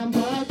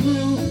Sandbar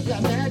crew.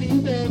 Got Maddie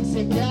Banks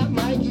and got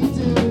Mikey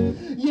too.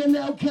 You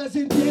know,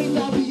 cousin Dave,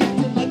 I'll be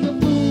acting like a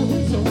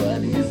fool. So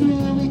what is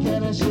new? We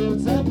gotta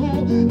shoot some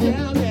pool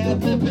down at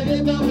the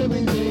bay, but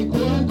we think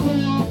we're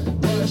cool.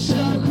 We're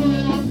so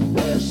cool,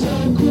 we're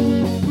so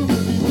cool.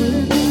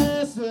 We're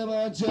just a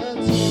bunch of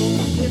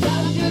tools. And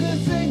I'm gonna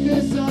sing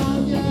this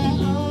song, yeah,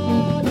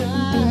 all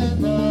night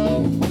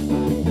long.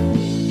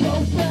 Go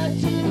back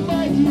to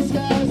Mikey's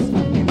house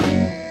and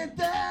hit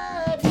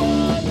that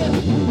bong.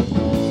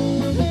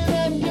 And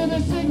I'm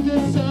gonna sing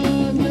this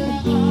song,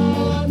 yeah,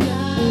 all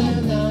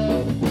night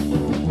long.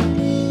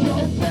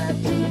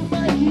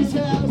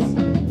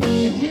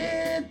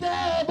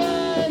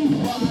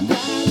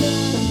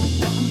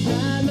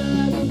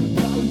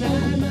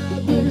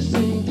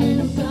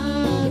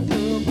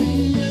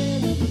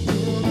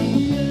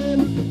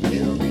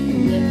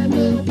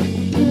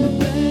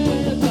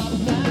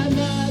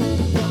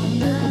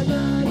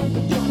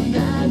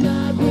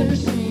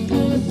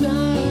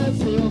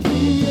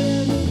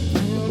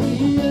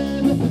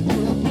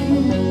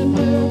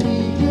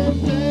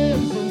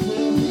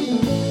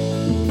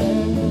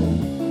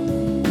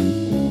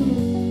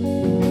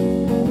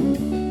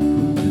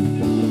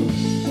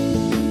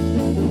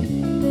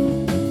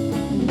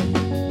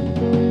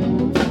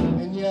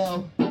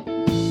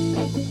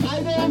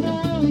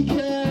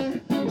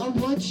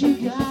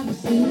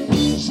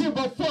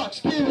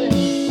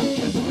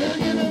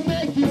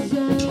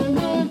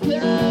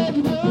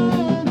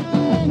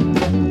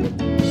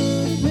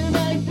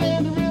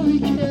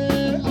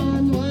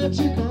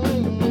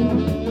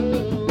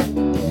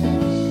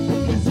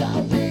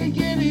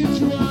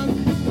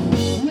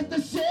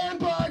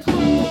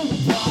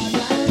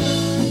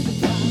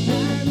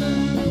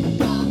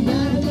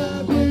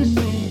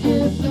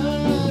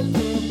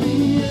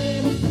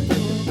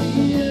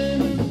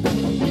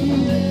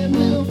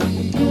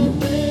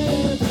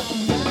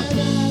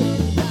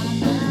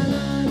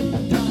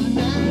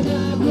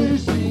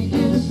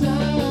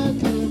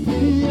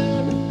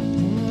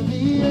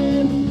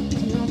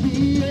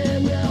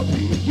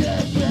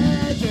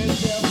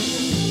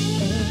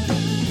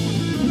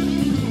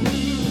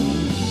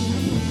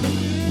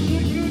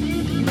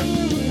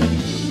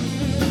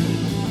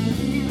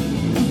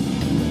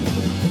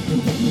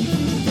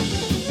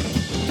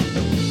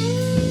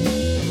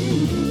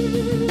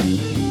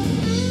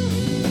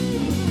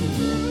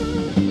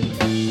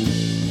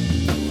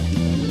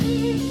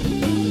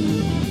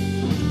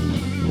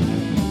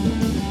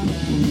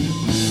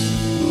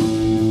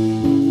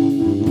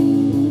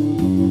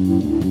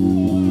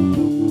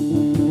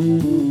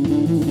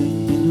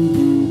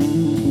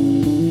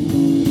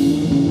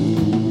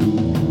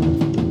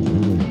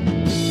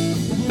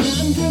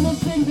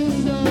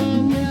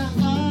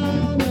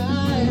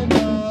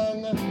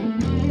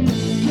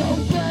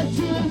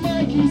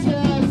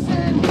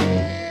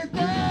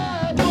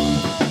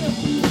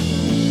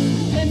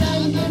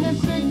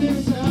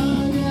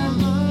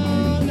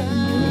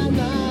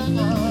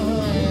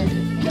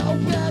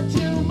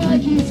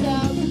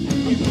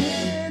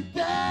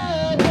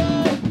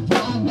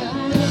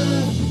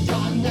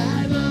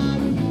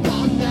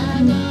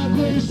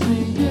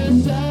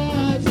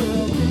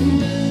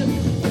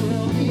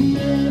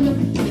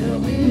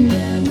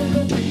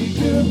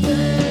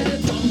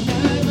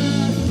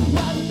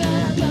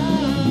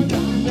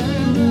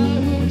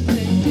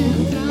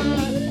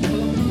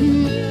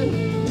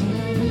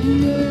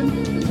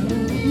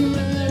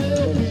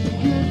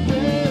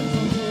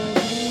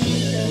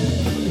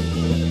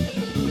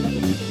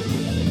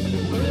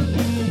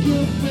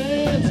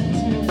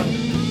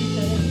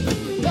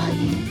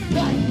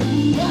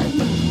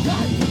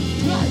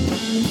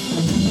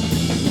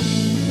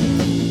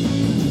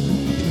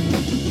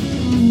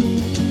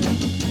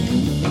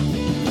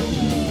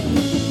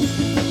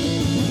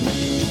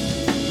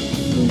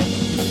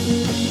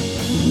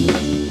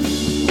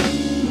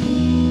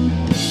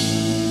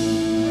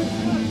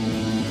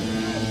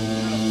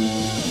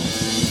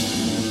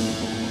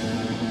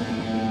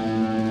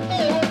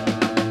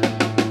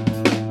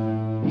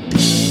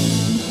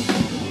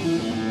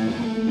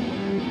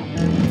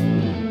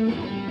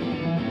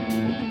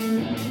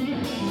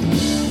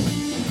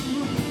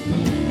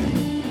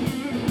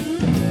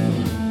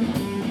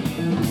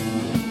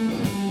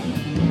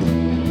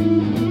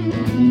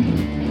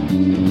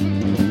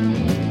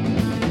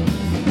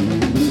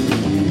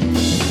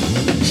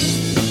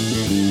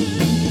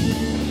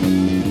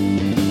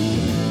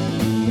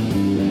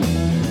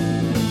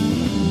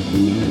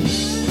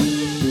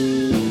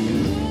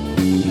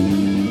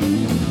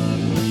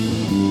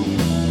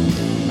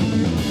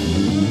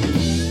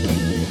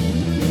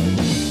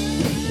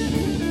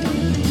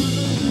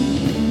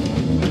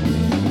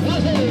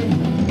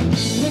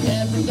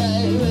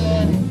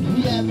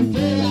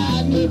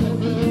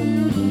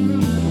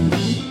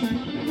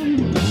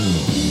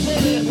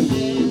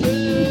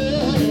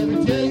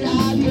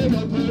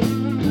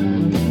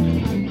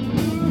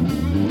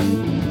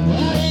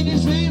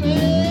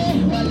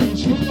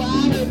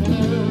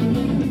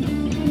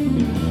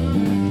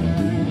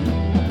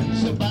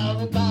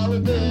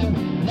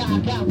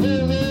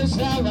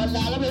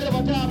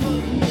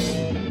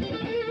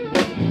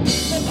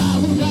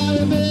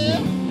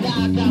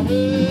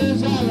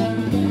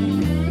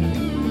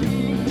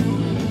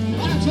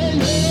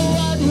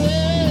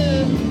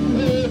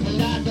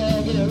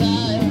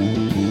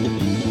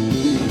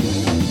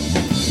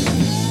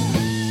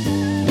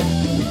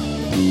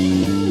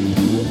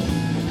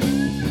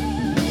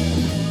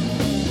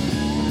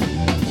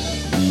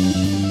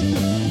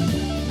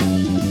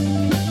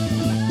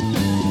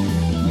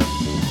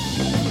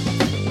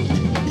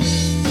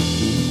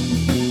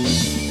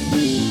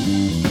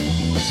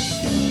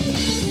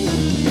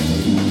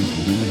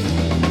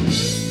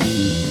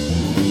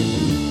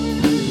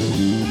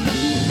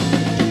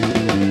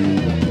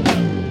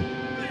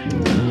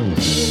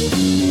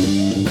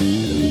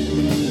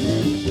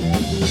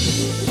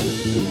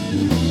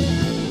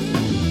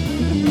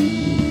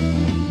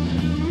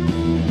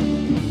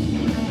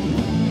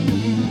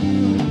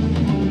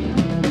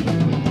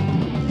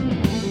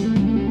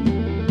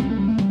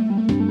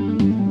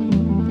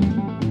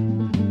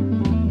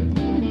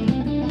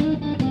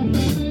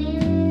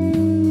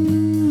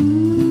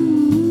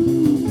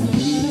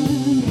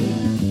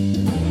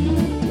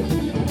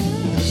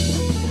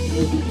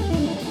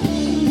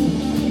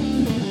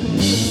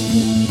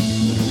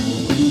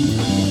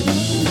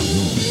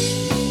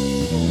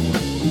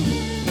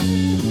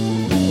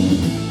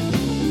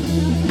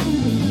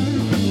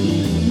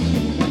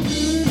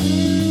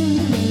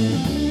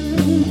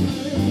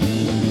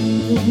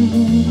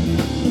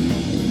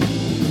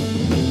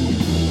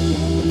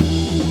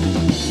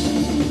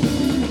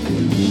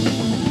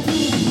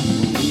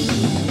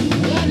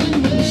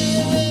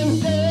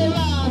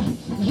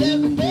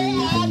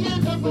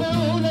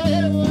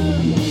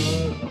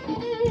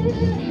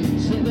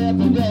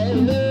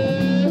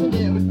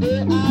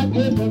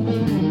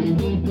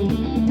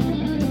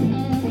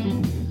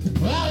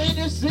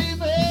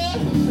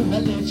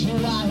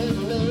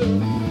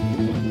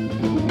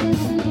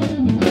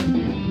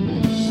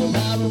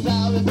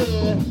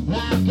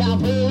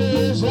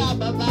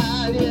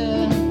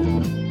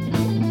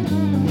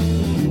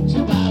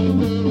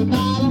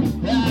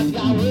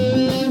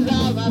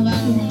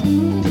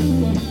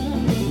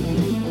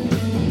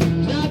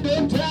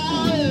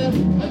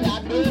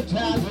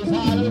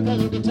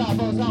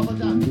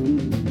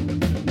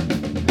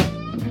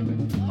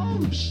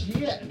 Oh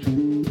shit.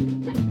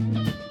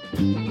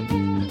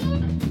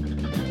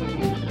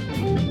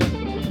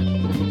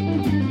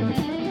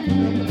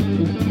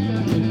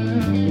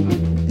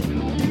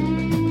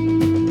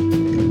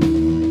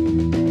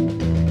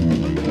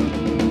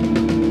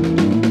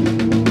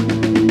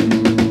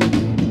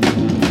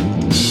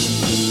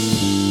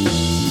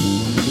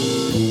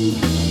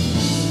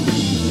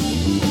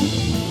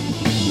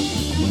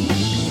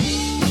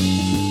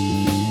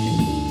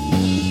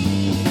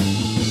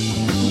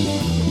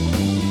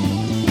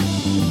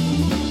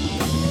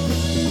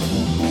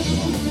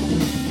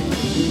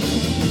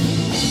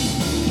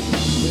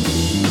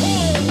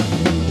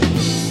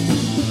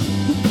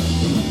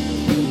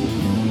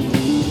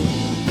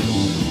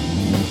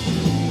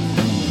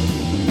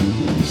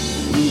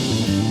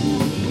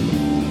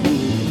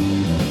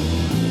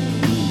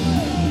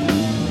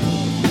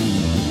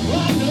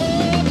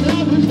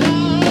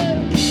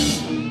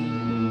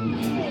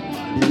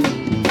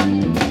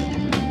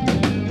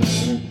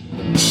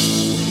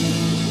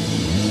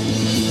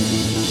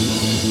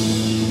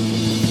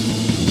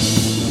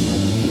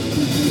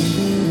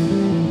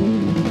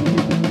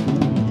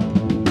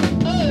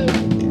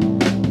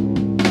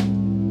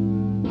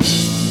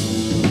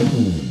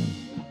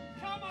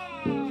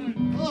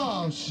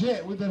 Oh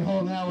shit, we've been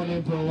holding that one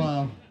in for a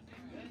while.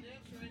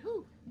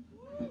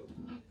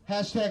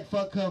 Hashtag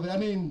fuck COVID. I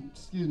mean,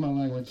 excuse my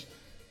language.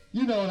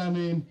 You know what I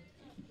mean.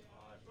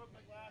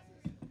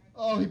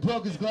 Oh, he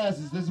broke his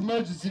glasses. There's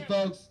emergency,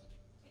 folks.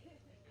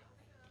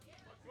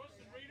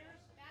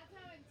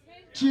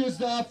 Cheers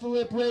to Off the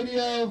Lip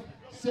Radio,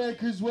 Santa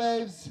Cruz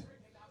Waves,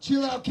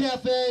 Chill Out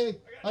Cafe.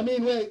 I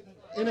mean, wait,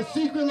 in a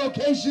secret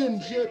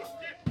location. Shit.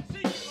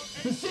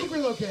 The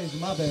secret location,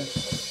 my bad.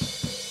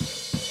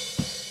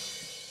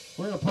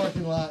 We're in a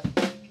parking lot.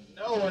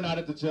 No, we're not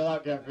at the Chill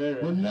Out Cafe.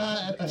 Right We're now.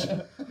 not at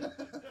the...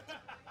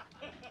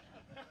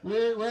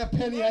 we're at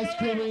Penny Ice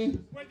Creamery,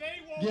 Where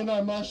they getting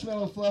our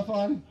marshmallow fluff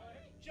on.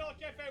 Chill Out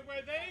Cafe,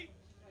 where they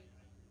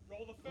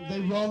roll the fatties.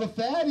 They roll the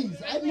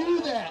fatties. I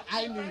knew that.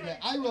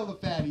 I roll the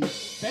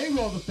fatties. They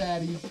roll the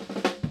fatties.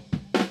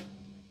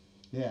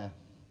 Yeah,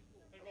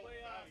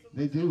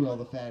 they do roll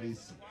the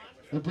fatties.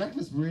 The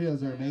breakfast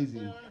burritos are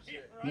amazing.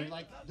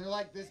 They're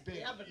like this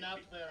big.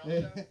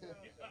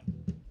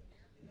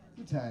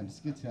 Good times,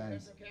 good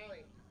times.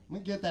 I'm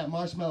gonna get that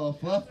marshmallow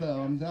fluff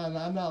though. I'm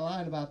not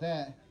lying about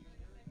that.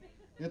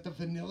 Got the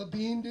vanilla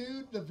bean,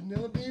 dude. The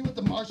vanilla bean with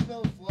the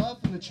marshmallow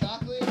fluff and the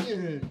chocolate,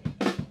 dude.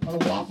 On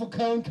a waffle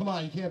cone. Come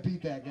on, you can't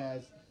beat that,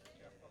 guys.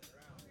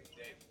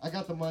 I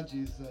got the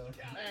munchies, so.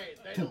 Hey,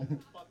 they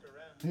don't fuck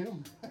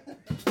around.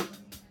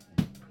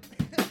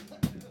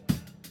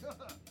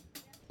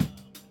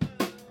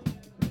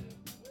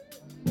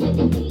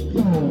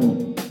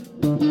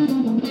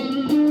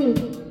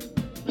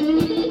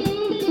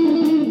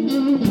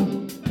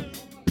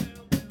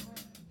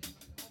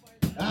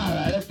 All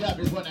right, let's drop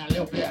this one out a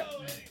little bit.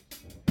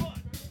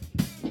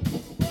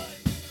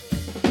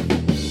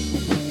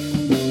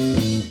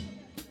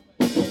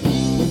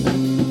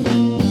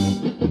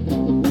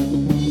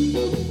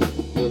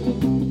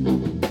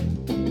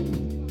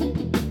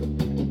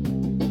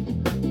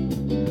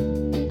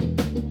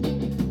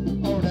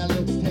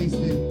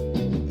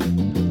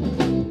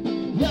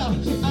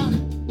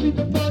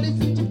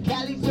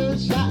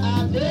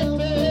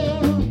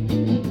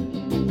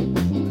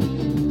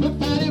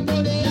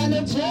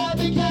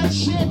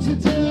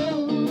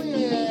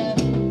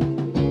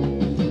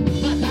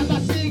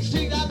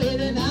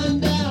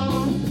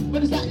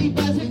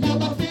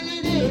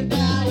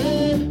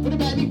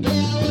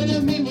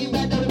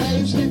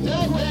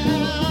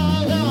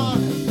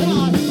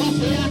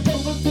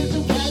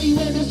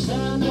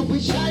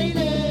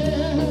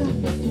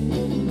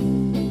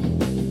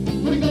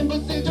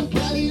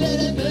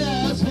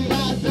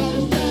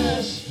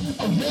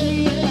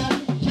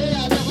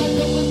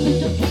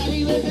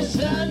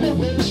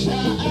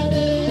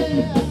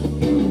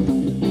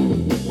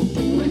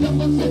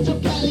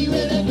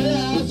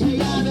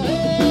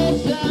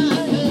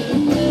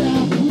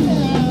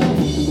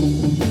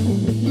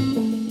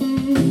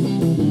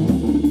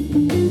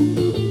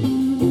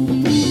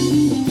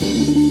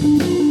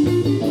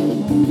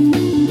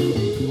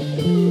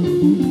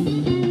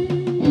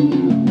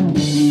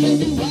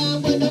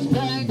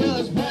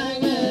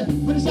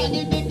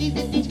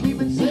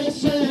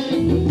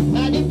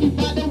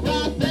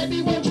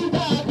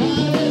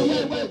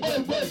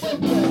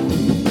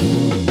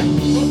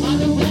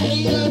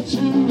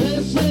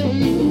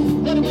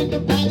 the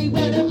valley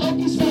where the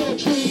oaky small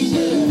trees.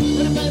 Yeah.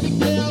 When a baby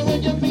girl,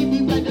 when you meet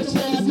me, when the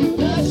happy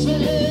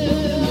birthday.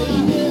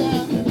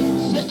 Yeah.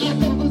 Say I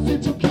go with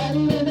Central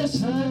Cali when the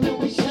sun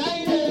always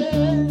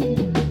shining.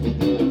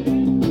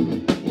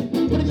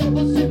 When I go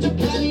with Central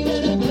Cali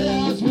where the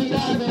girls we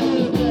love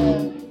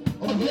it.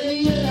 Oh yeah,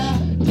 yeah.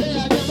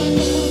 Yeah, I got my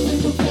go with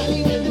Central Cali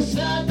where the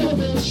sun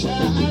always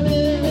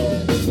shining.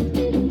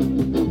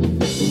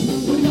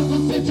 When I go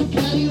with Central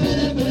Cali where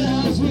the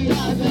girls we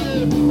love it.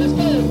 Let's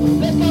go,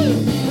 let's go, let's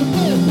go.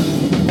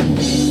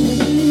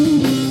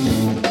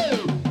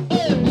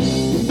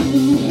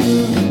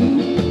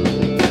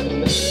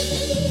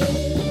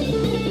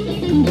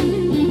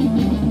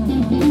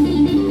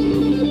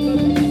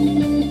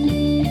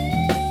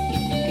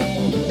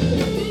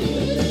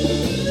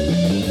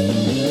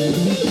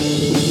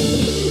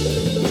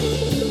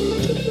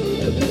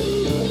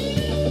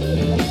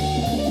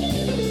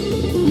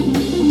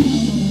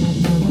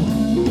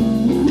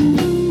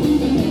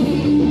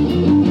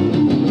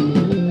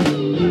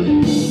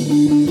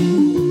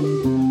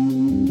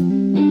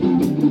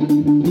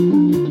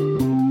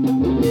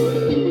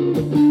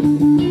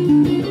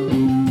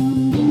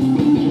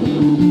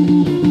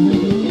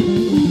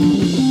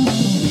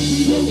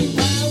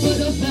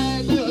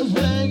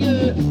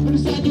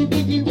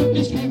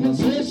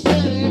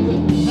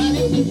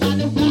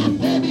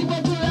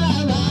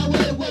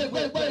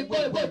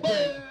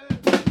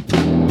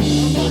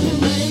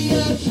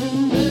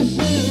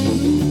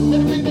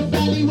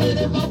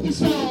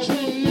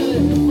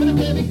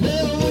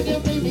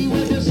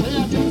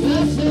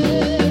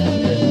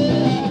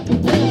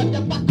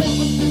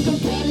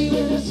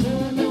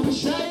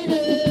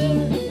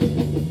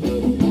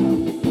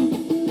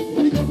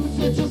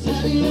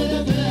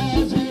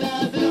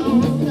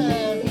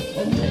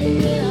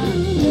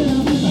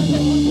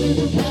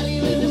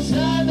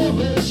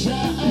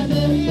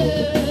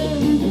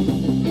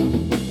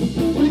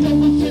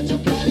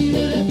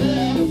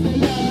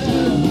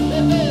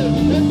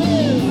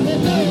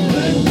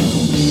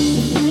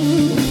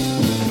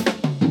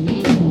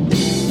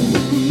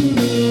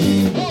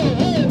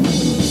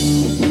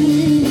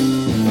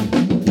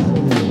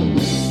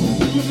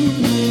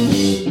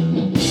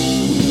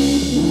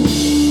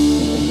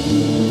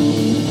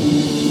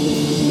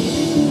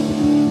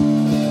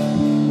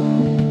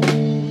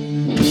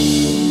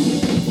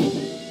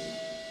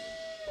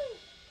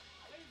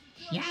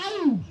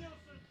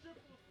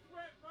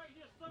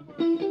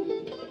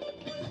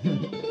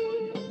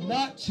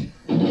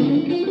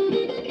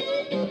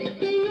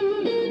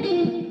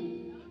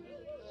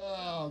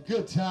 Oh,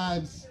 good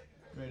times.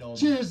 Great old.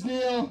 Cheers,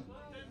 Neil.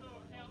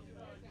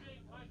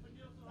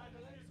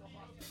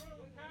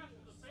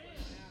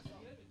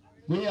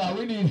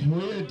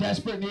 We're in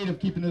desperate need of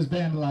keeping this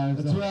band alive.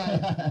 That's so.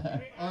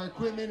 right. Our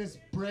equipment is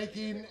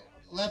breaking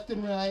left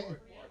and right.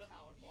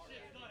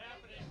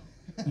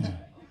 They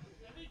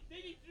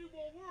need to do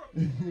more work.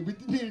 We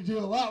need to do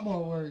a lot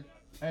more work.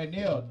 Hey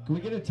Neil, can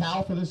we get a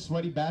towel for this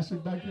sweaty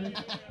bastard back here?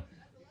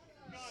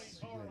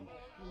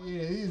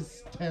 Yeah,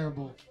 he's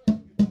terrible. You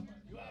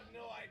have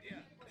no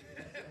idea.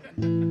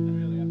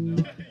 Really have no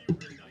idea.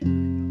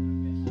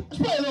 Let's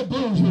play a little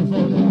blues here,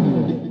 folks.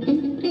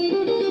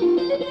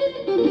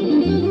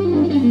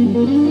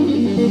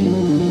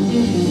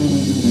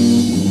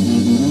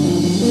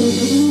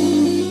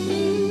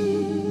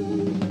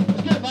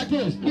 Let's get it like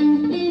this.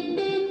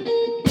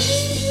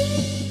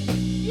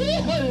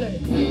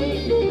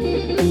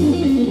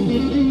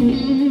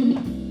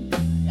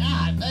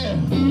 God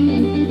damn.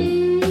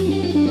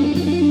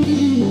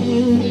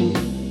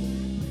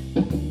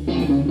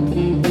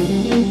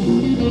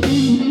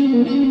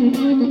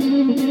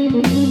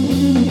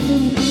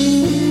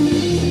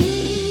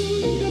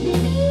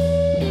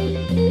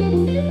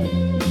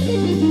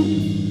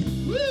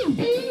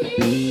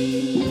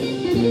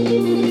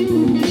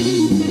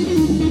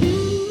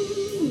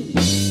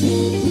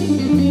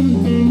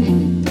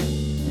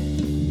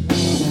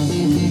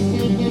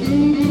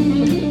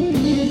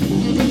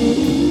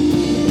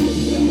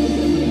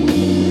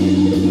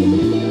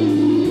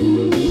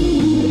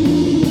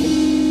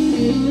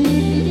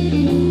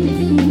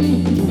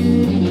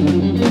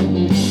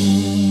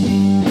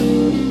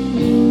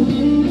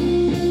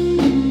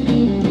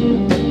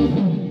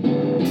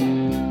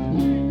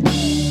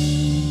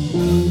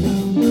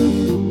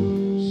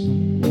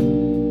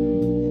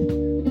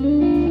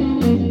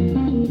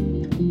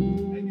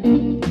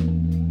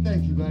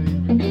 Thank you, buddy.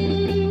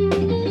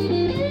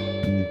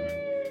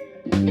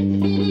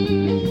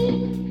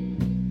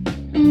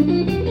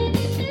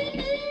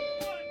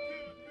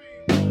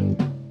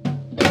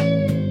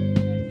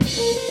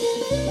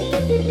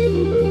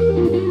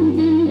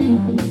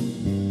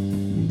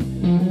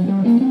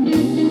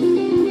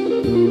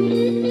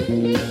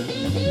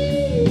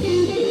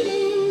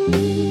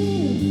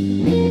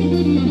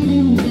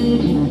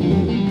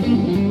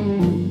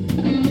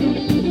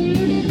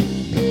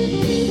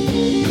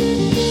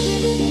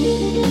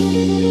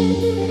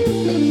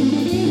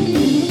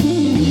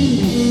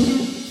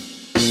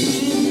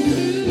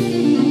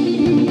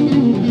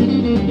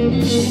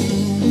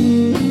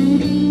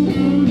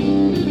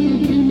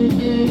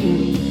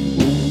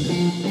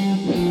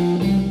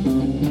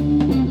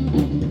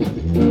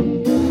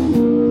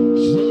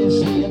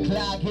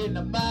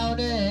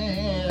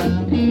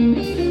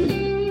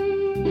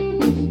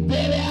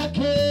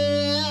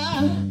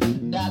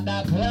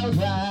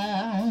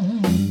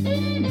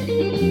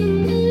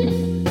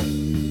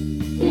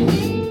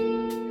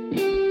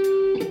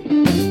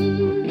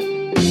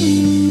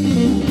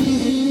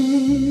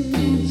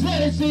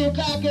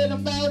 O'clock in the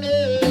morning,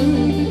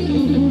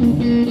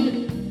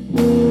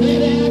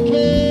 baby, I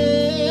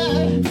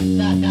can't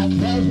not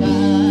close my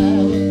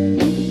eyes.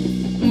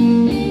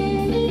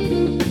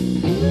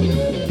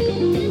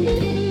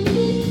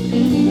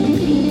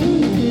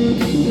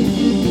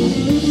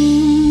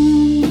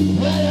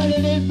 What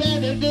other this man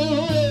to do?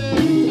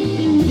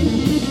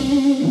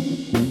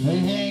 He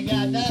ain't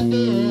got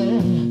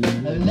nothing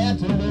left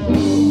to do.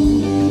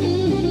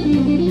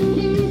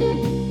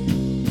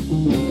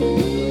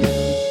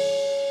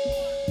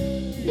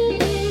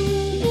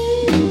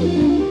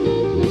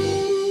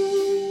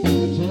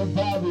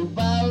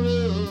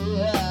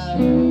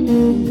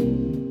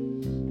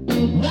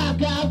 I've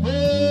got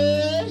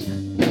words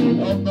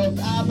almost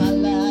all my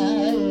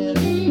life.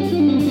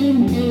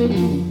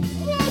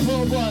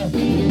 Oh boy.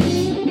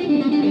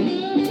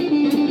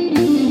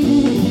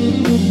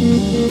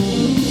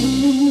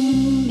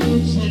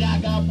 Said I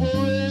got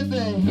words,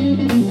 baby.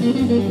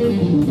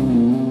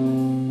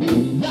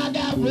 I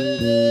got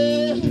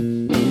words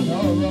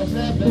almost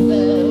every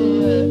day.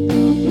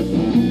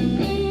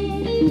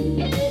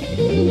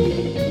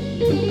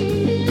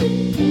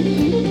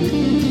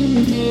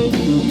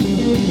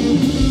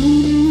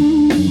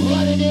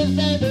 What it is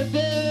that to do?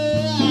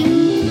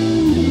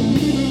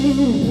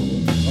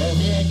 Oh,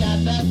 he ain't got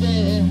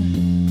nothing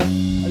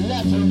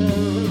left to do.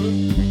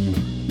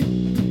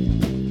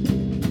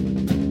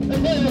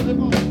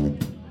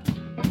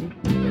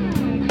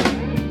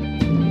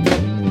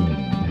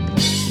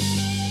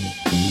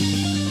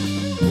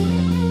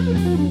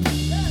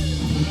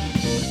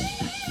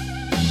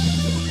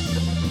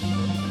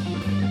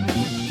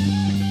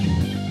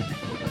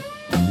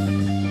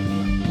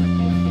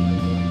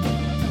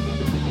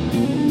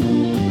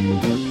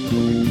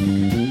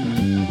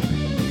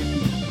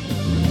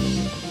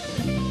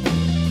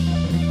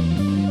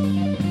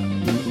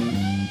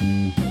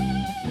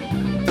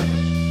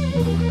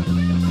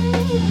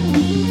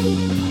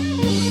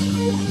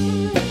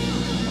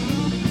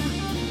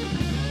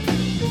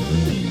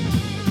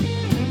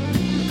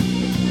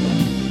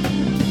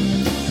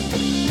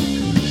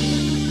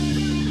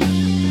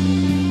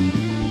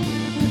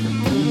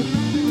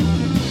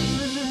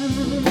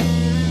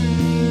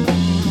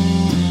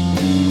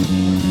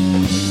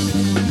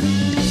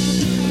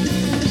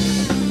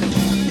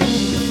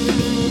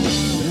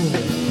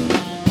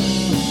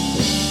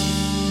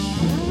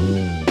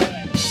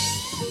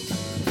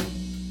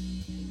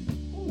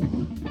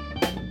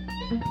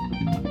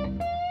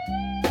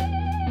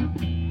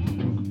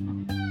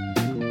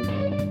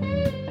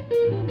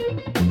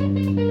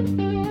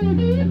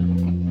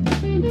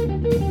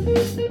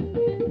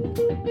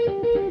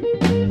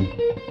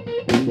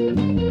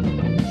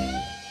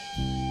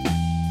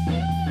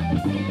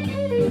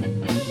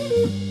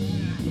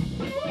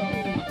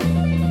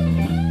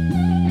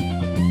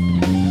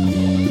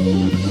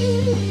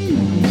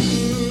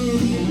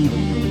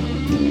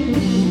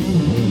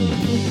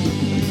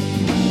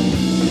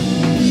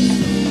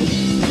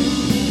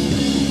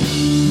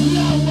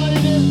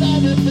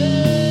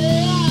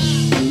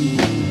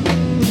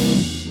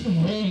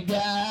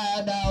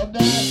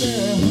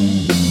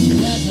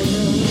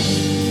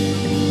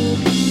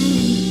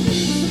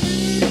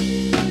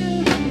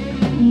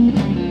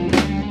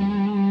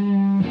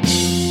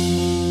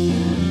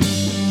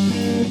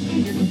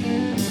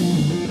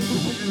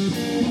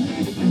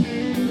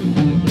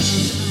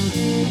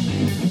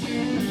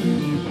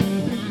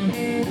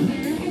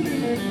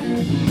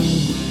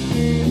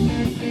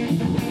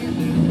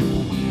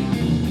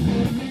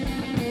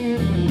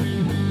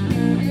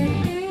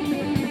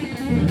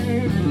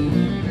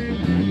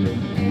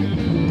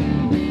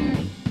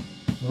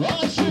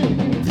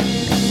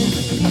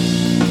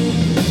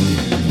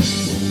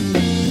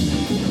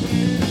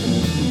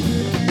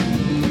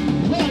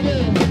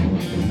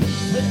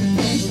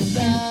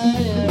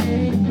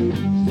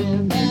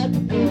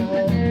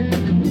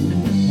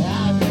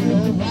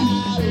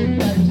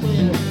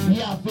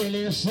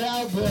 So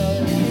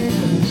good,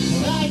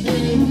 I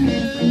didn't feel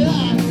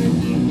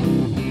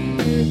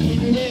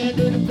it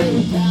in the big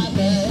time.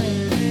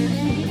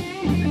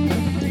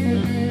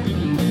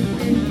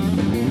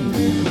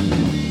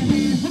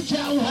 Put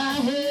your high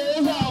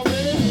heels on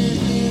me.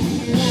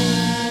 I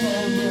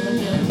don't give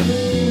a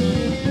damn.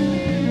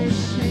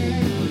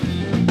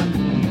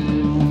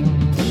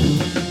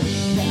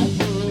 Got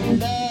you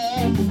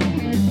love,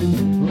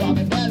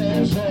 rockin' down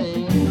that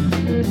train.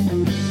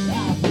 I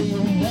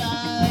feel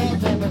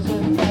love, never so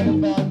bad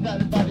about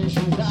nothing but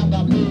issues I'm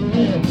not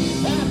feeling.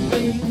 I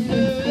feel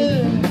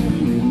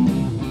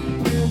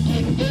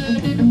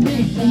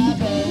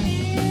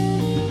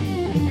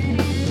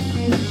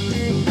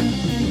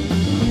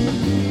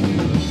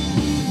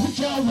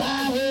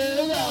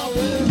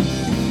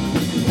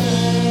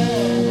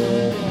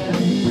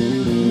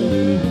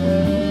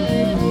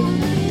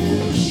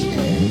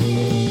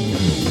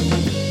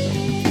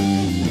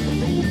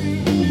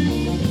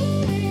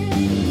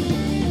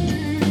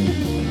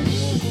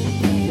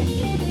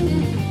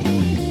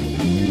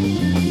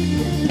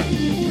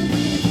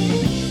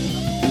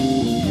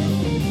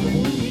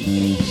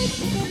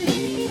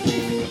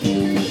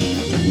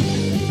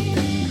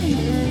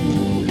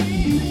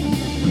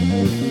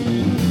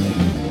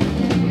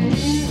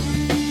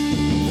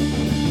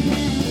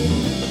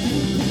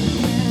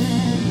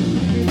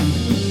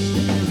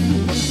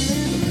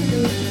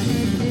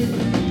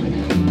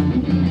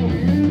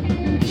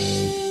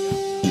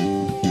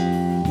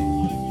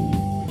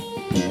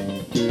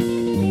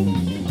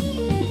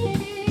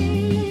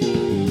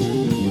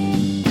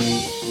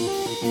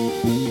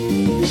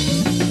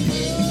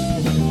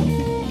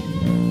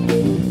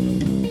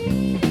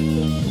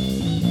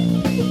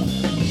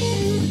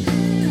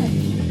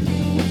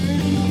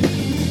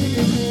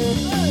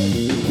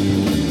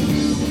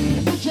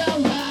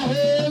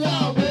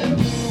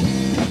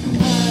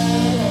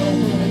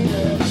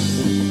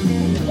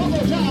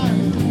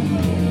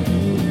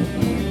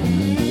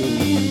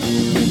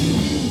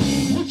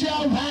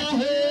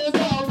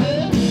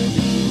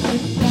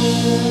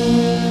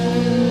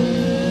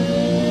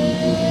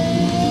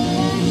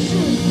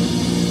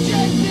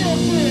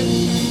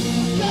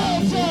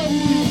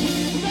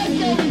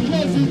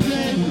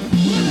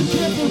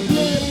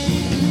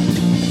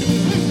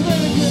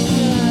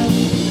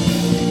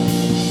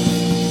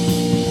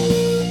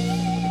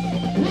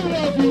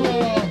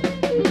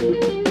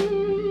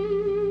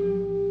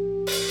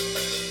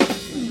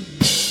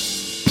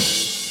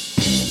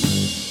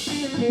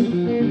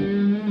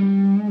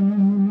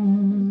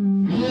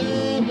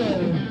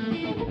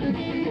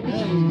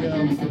you go.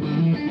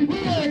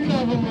 We got a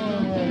couple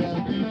more.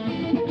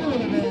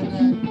 Doing it,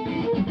 man.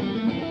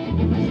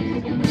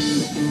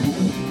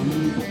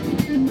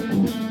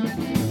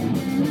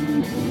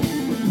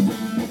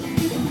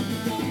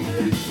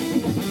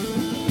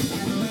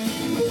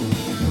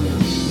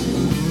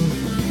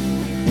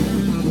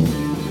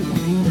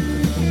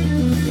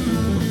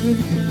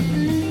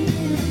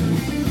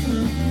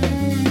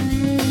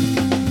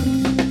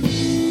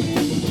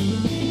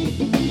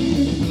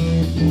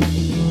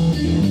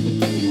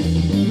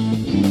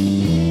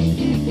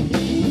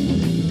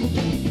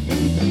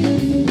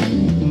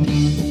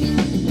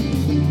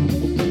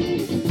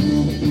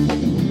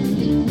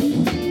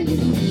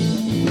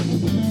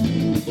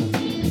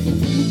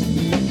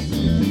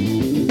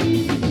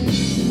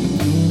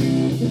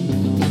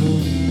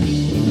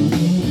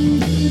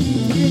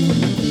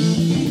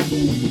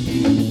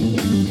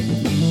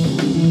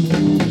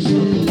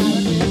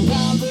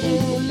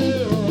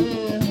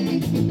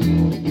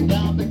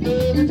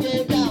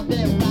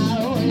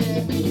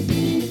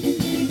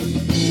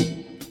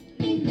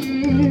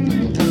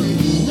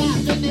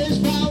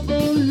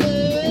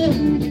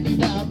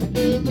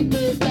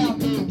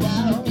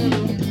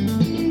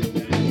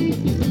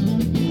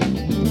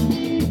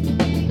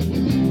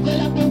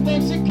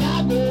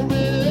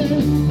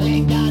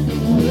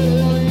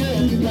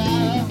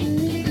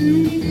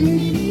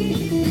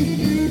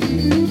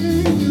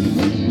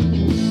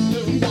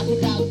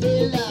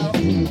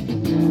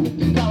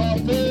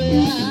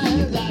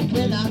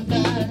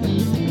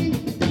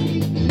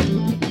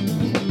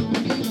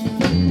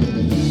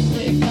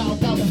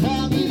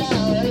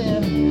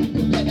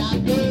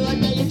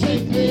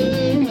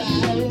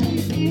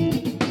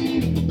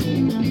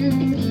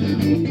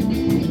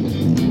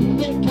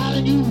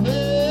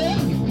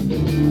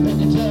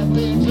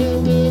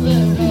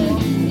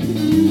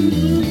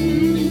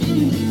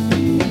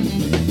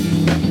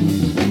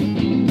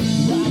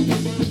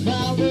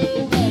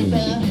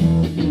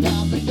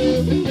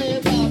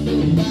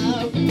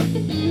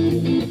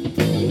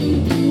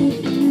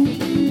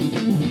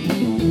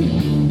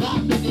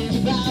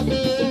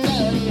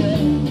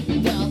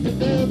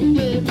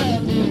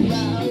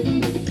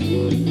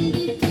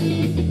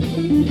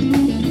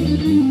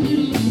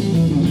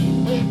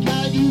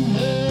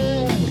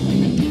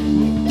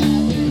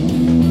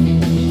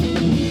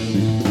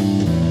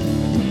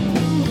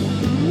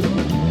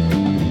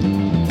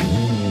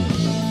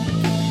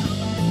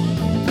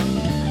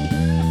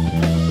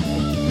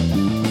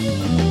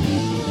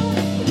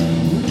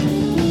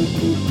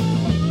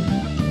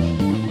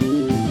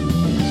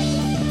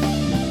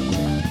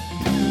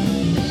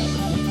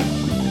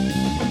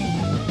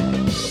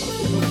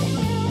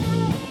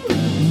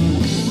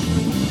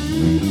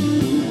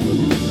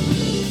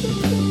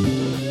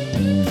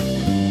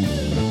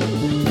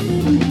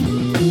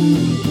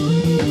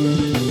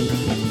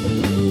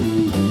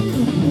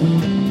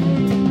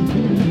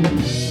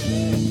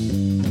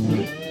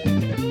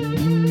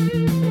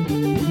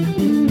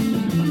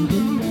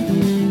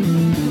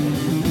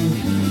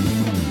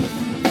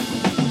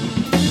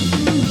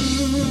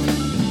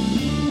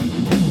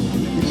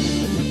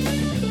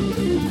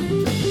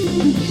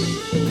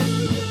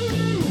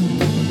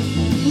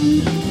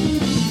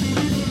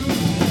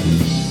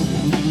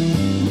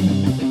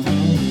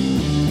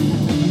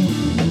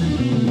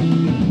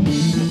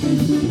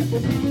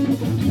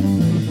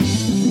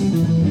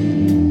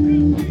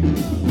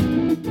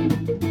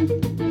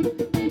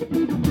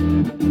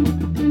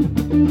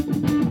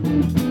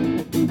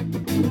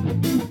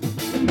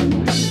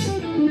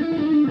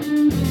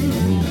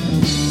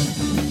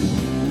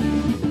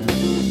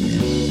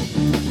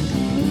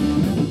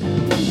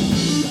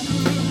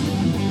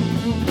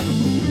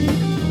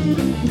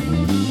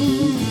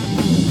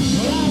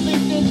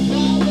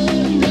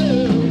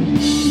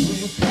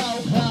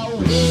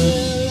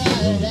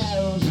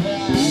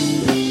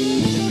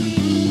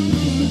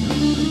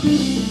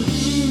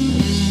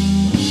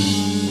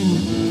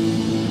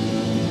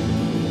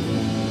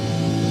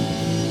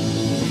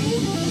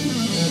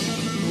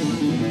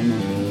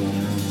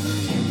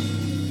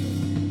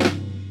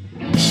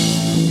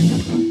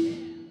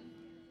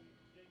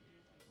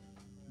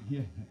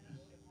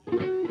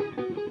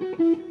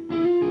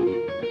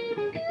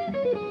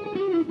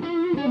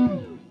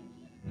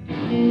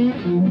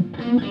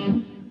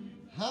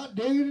 Hot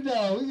diggity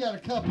dog. We got a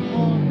couple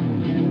more.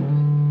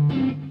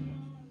 Let's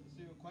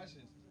do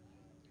questions.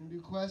 Can we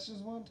do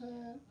questions one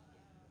time?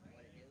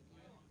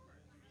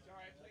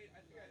 Sorry, I played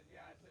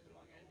the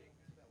wrong ending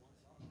to that one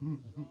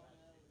song.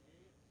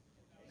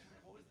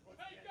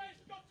 Hey guys,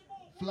 got some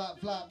more. Flop,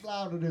 flop,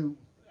 flow to do.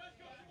 Guys,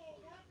 got some more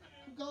work to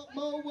do. Got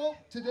more work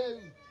to do.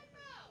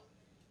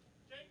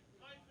 Jake,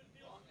 Nielsen,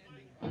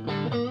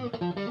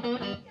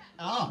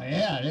 Oh,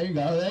 yeah, there you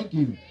go. Thank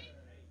you.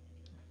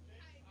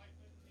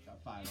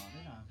 Got 5 on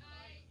it,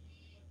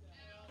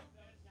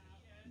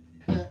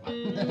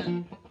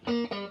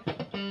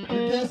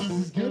 Your guess is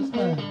as good as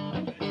mine.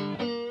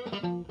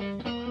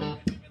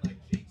 like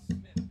Jake Smith.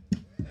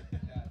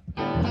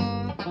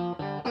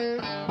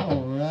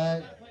 All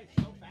right. Played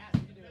so fast,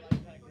 you can do it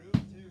like that groove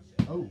too.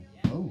 Oh,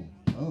 oh,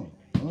 oh,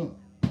 oh.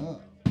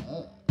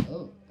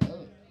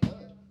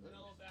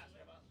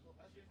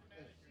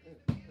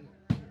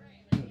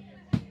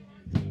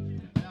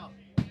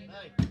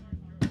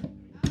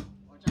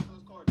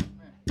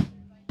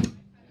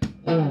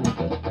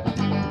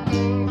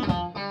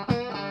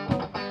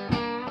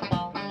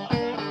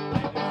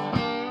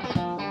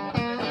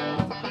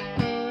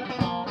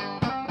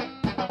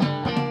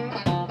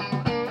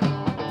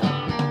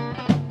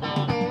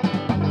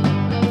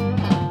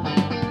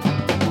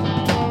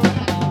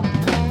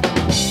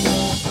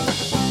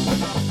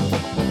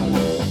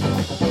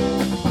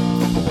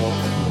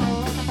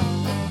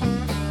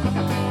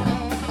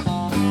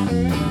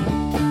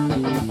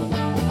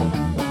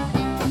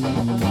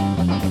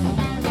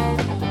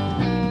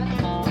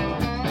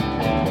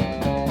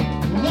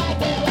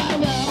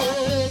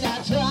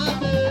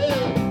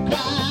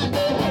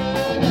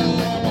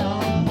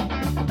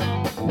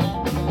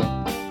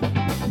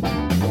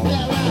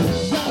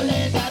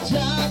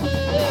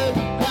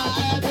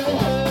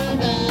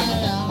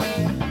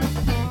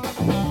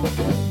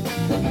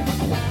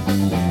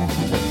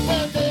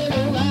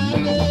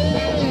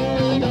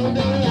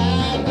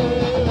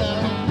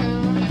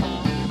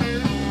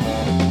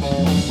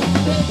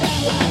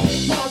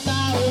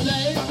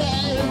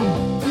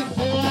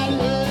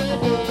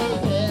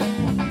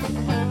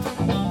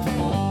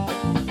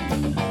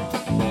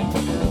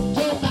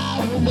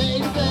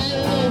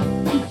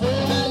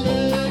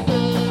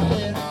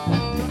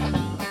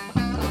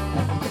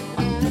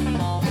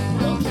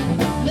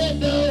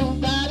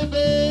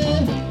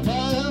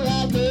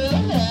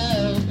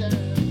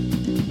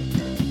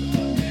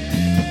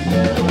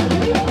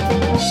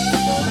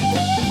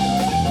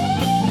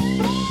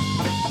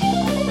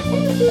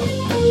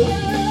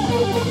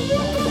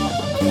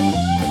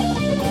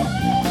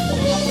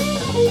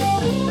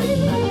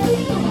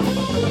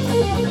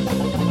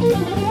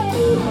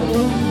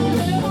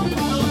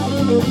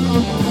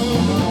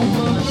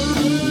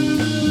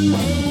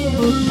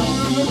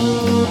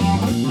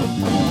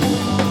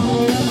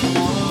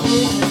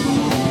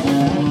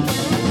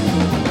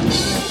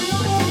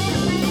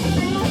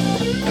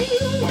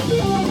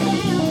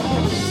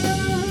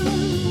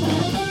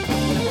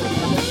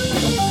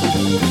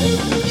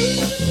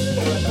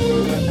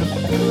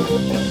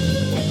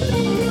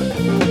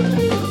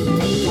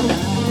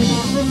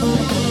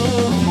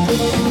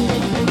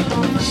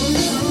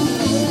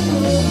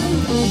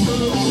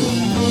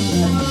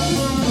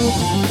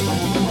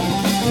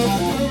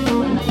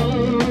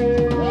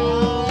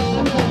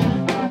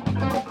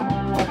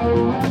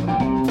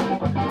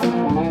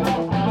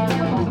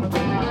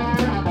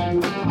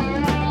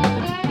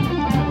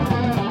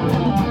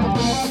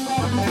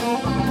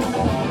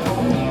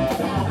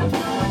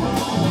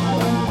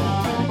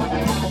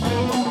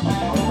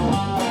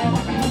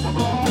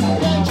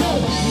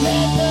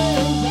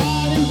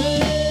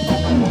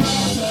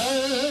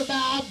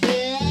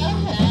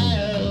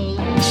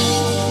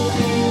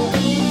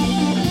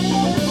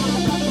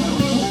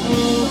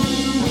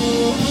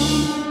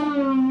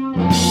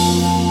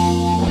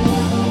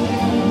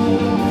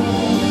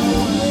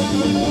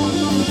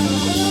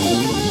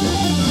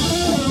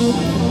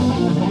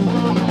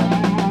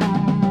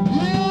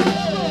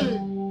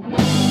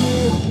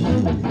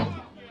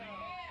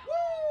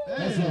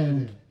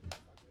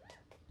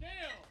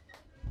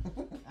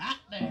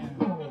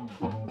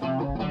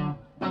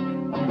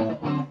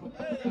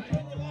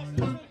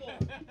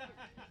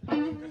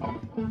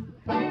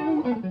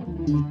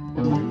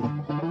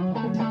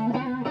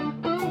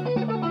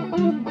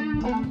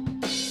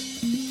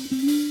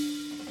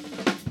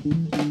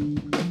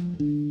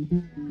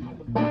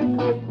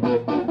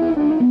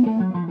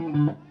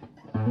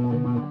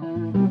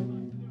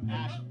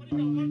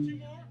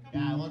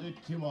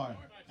 Two more.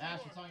 Ash,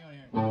 what song you want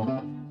to hear? No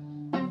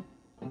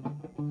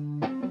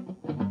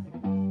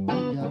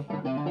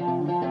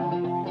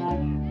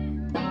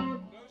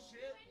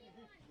shit.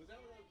 Was that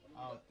what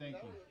Oh, thank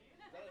you. is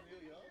that a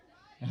Neil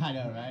Young? I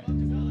know, right?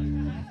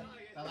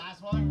 The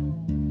last one?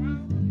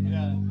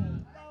 Yeah.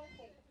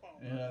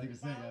 Yeah, I think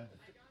it's sick,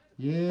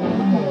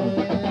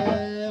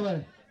 Yeah,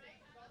 buddy.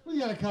 We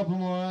got a couple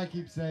more. I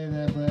keep saying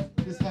that, but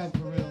this time for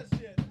real. That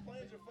shit. The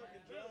planes are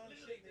fucking drawing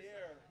shit in the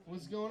air.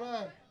 What's going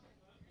on?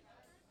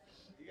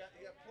 You got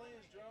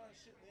planes drawing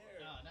shit in the air.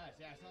 Oh, nice.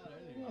 Yeah, I saw that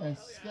earlier. Yeah,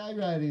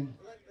 skywriting.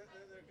 They're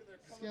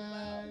coming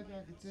Sky,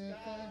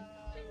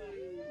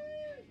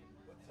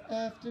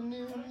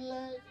 afternoon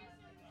light.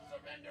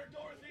 Surrender,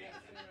 Dorothy.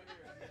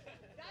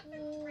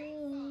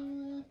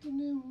 Oh,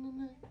 afternoon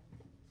light.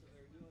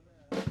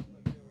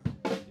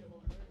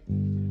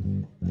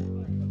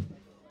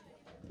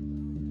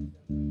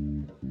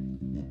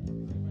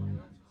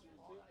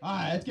 All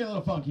right, let's get a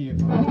little funky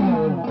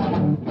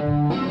here.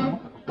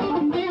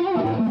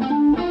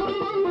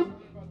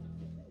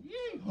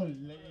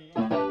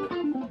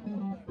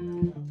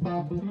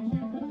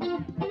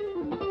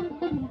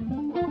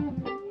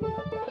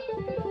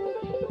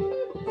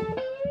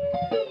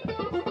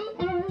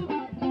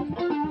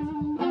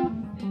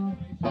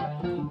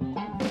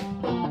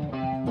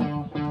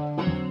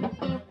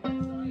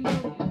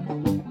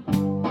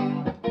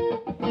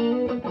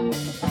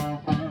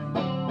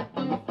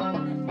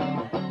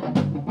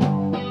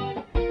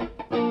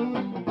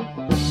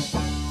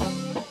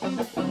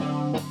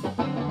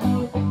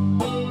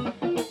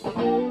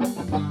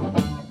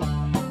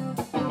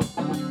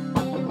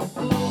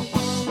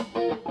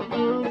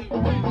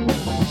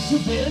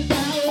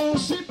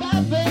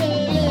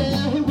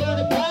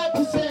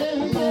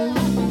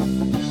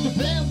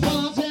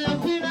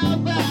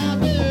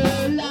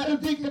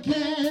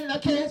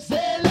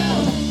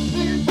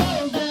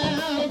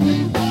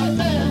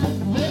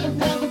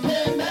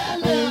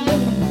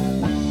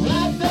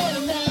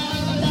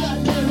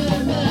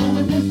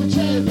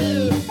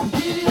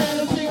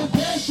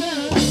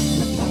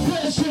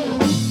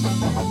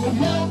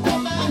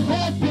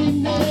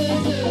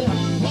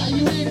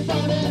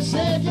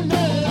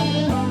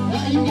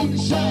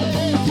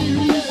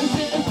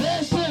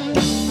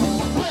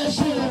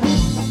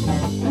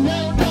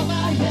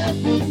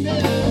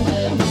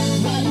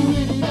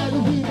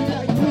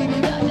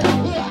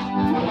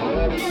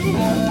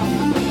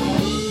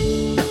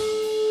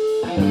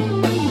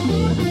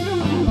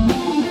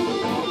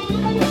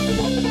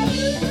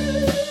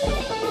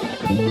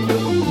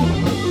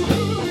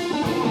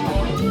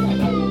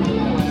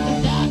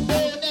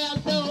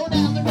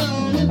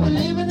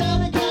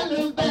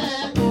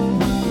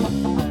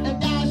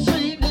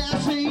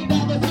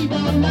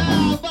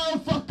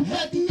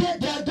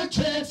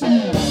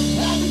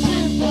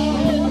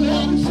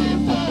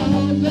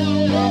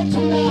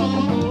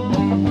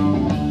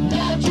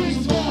 Now,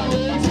 Jesus,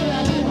 till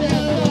I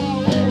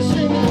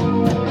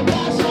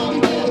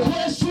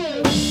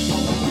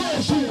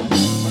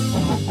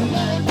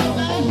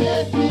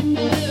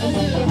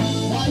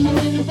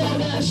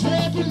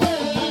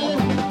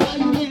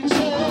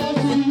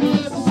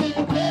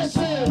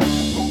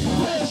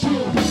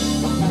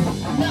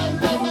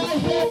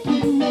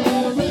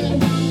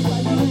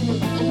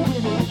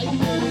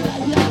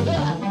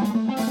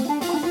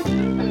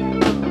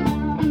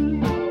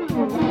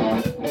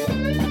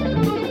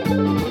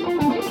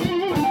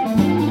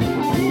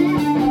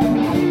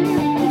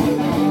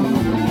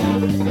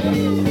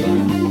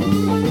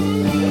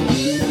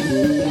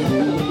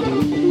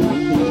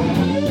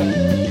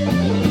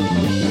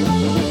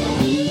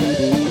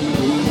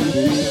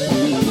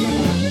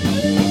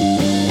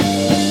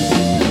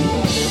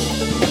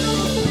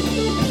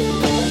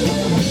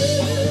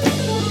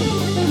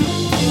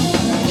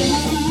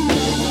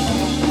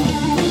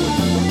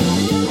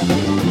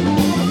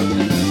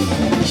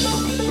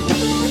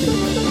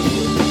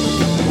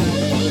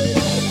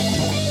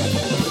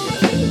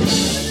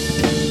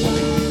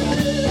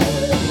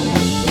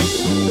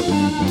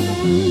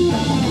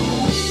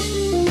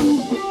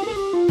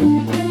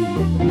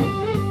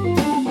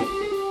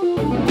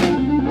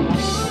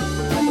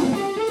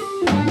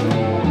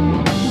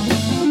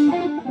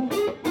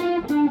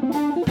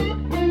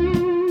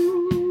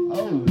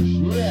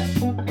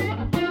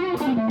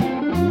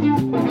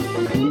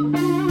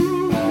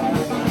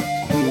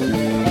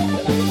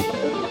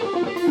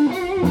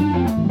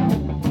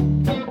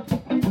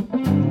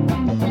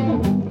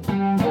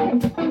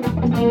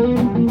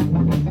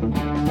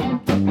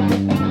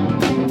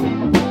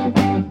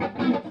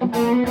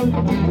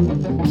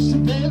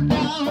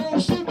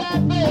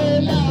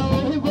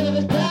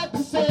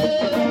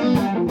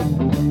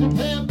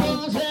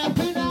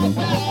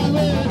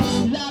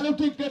I don't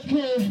think I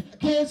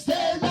can't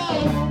stay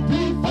long.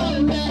 Before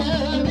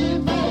now,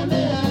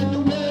 the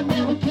way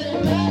never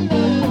came that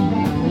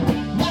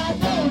long. I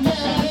don't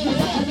know,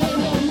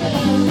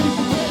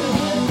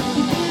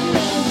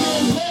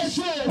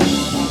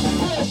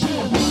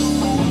 pressure.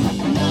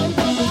 Now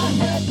my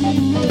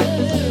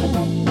happiness.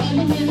 Why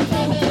you really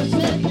gonna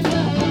take it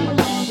out?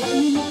 When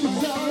you need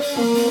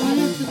sorrow, I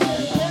used to say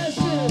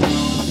pressure.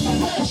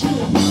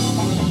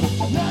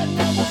 Not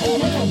my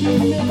happiness. Why you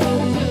really,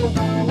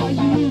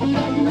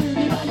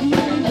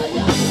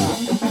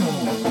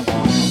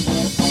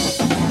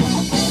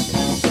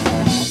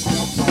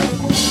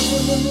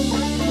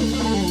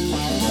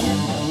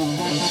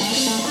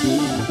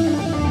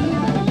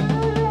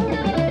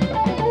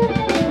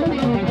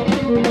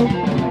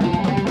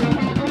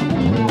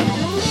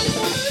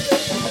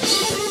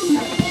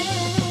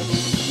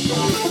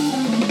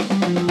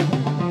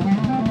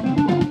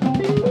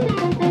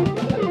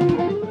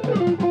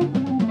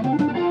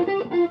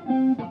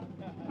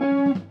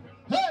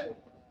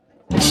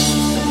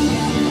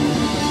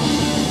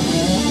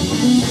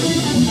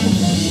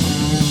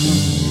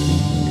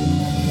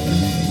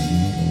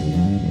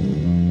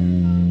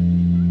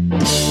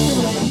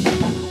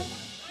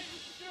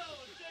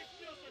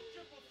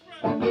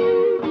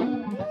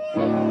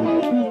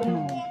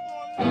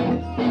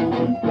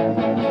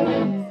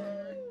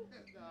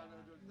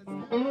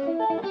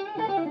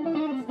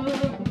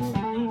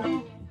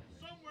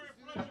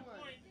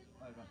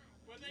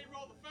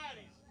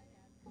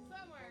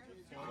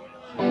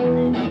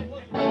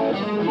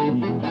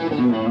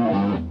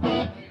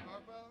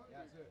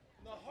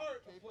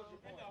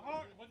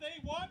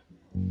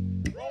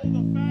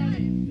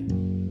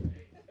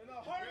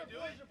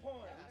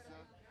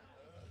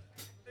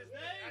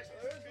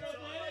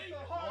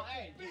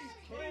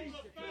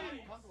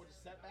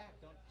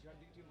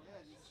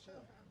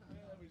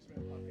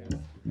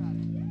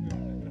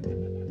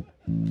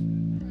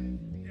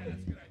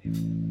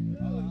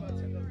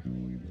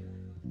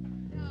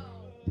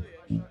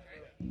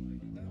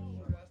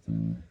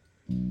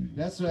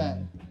 That's right.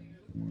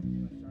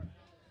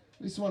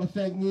 We just want to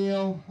thank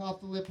Neil, Off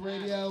the Lip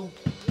Radio,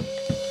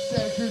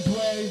 Santa Cruz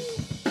Waves,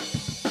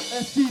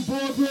 SD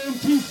Boardroom,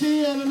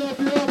 TC. I don't know if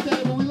you're up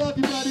there, but we love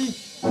you, buddy.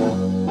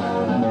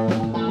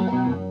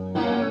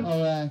 All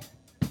right.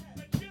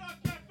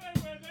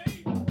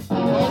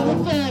 All the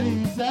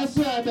fatties, that's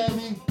right,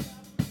 baby.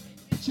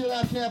 Chill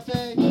Out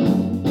Cafe.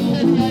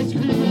 Any ice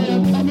cream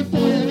man coming for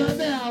you right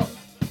now.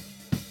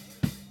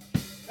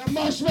 That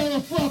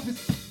marshmallow fluff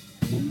is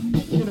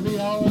gonna be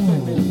all over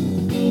me.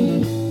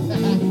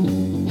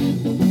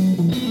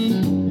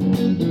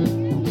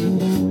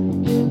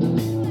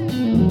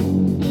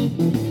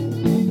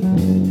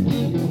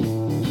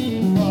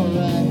 All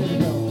right, here we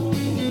go.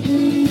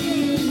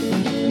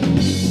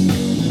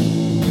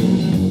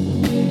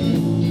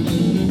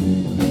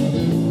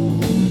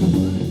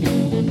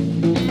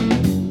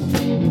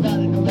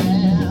 Running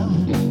around,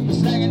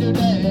 singing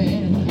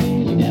today,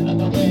 you never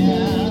go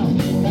well.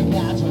 The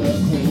clouds will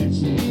quit,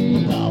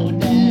 you're going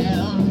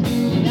down.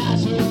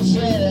 Natural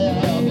shit.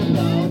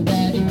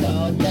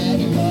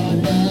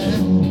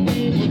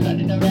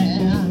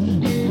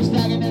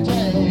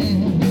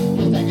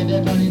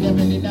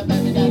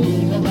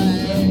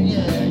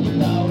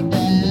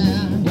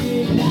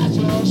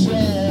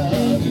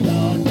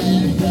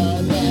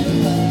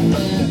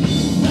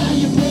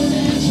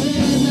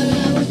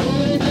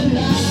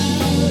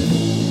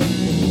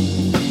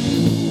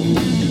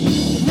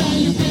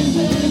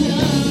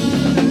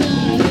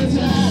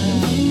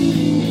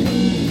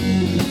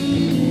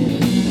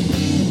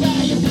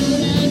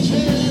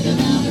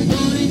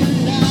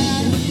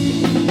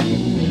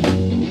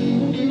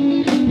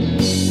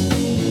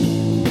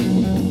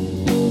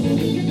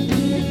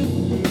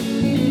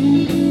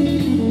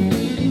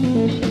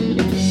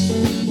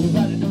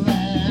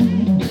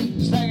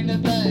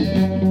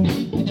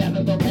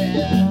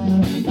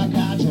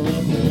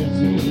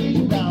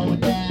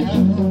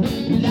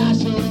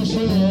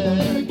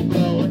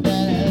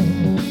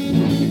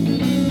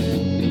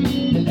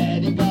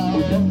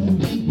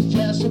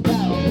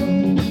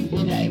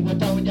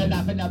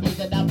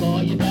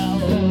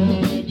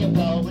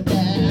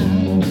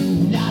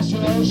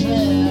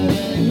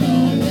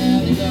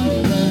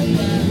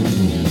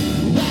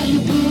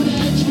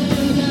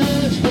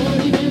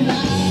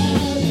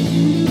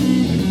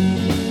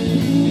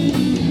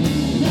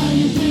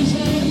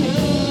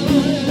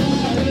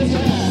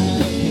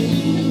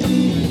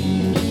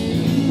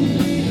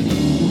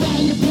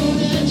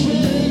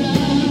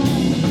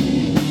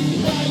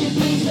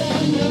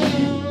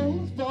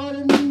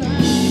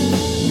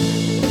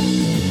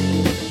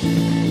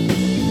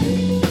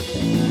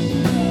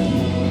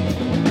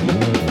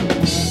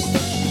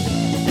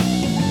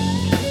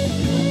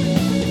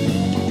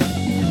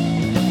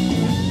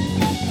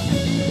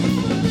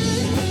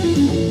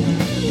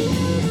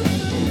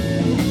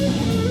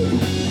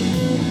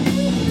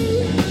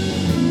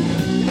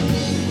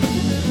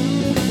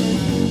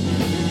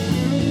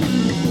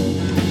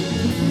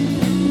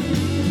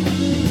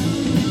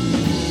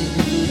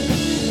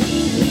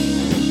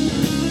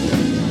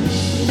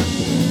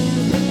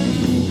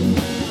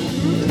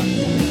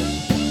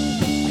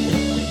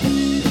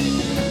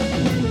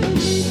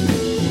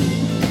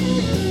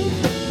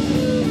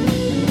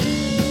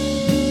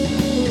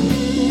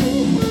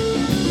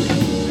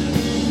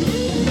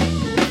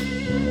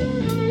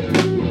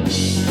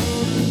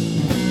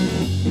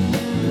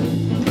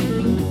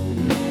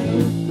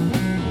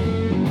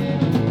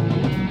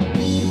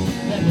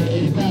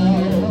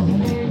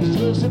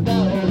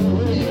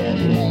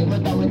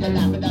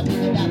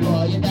 that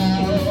boy, you know,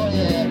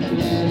 yeah, let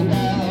it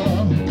go.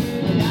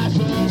 Not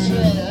so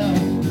slow.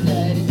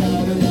 Let it go,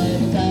 let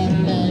it go,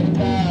 let it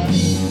go.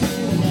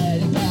 Let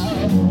it go.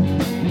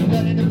 You're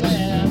running the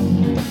plan.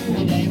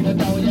 It ain't what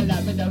know you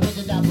like, but the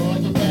reason that boy,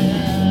 you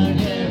can.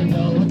 Yeah,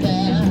 no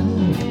tell.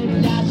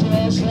 Not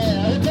so slow.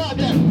 Come on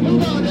there,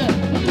 come on there,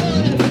 come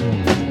on there.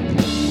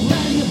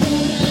 When you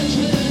put that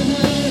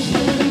trigger,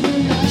 slow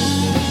it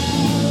down.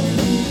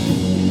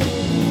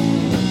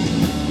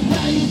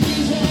 Now you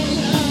think so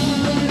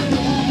loud,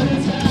 out of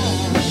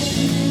time.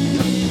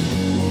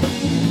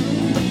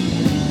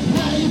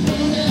 Now you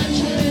pull that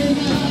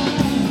trigger.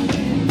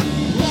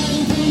 Now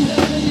you think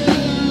that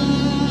you're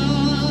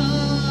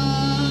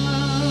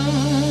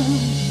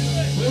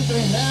with the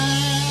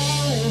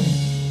lie,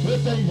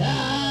 with the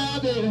lie,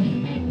 baby,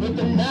 with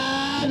the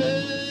lie,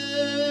 baby.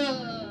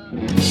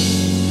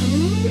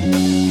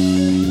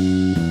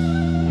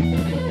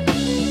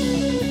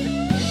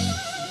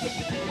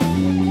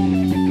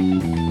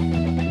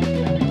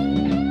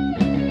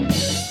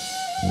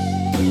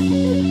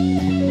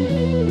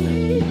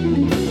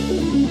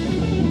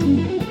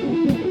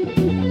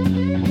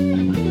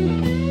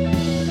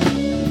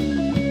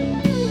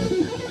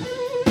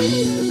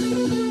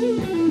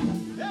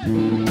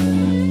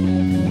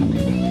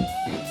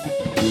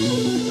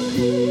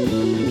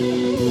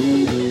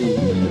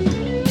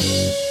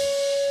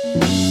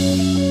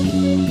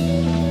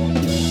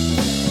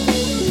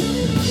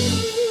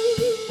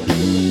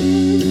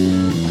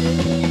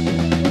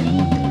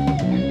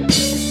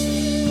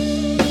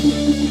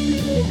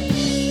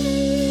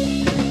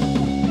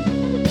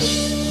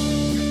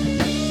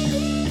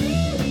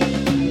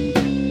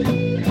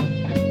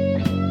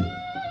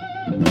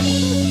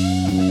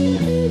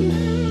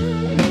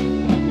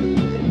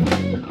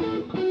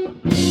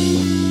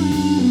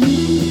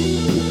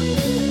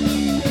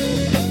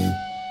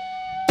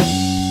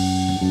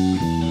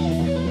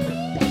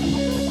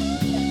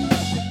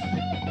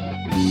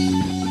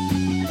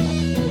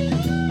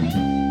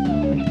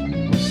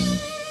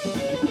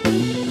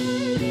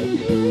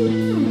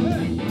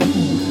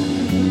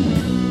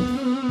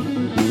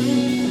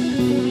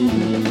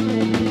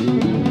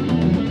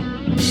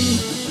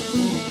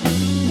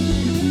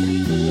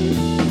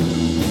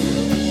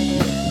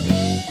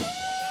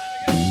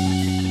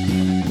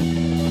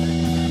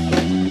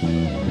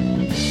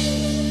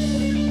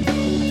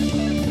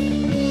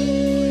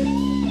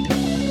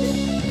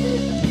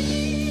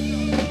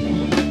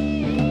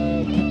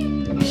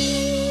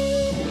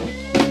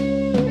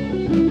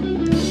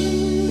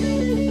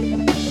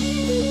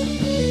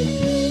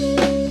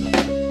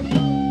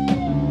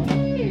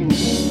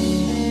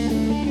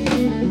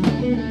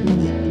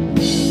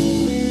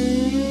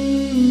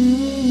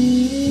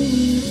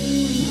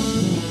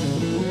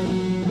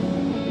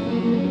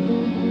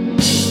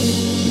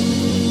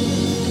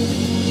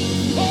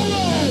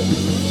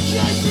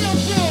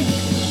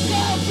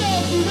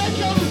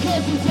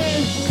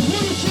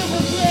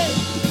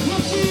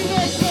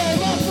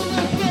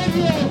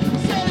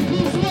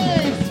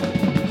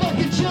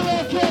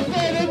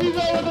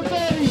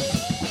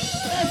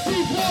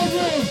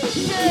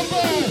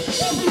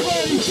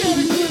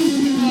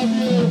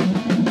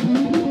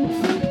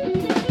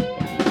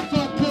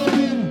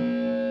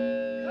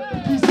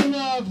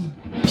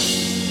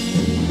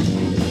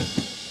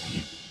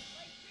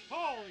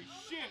 Holy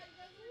shit!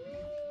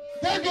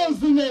 There goes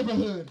the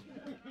neighborhood.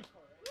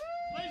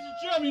 Ladies and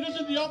gentlemen, this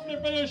is the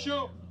Ultimate Radio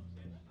Show.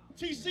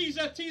 TC's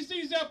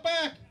out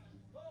back.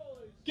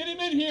 Get him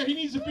in here. He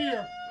needs a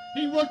beer.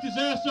 He worked his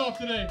ass off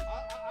today.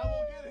 I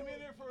will get him in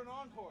here for an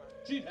encore.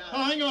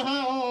 Hang on.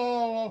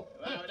 Now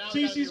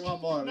we gotta do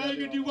one more. Now you're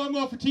going to do one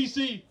more for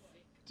TC.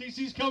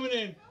 TC's coming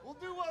in. We'll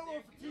do one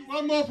more for TC.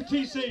 One more for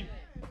TC.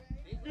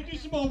 We're going to do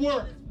some more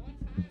work.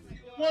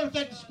 I want to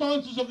thank the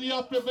sponsors of the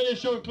Ultimate Radio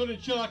Show, including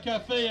Chill Out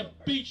Cafe and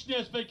Beach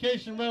Nest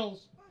Vacation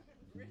Rentals.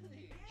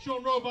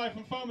 Sean Roby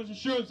from Farmers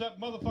Insurance. That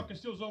motherfucker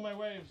steals all my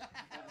waves.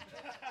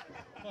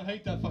 I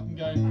hate that fucking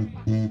guy.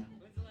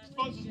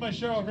 Sponsors my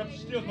show, reps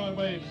steals my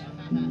waves.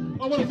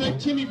 I want to thank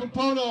Timmy from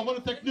Pono. I want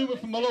to thank Newman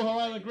from Aloha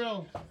Island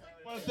Grill. I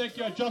want to thank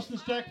Justin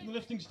Stack from the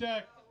Lifting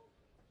Stack.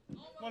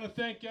 I want to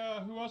thank,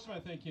 who else am I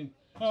thanking?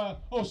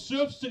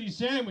 Surf City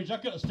Sandwich. I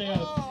gotta stay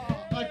out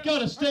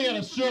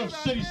of Surf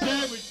City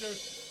Sandwich, dude.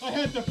 I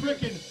had the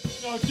frickin',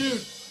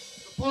 dude.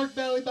 Pork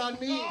belly by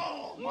me.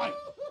 Oh my!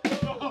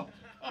 Oh,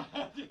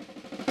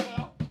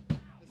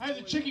 I had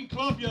the chicken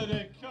club the other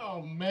day.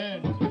 Oh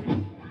man!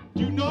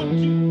 You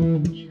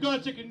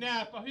gotta take a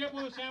nap. If you have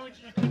one of the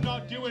sandwiches, you could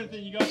not do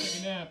anything. You gotta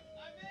take a nap.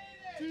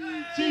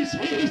 He's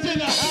in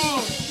the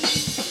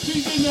house.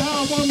 She's in the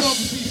house. One more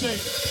for TC.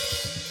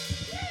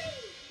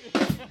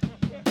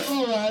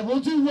 All right, we'll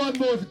do one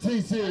more for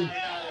TC.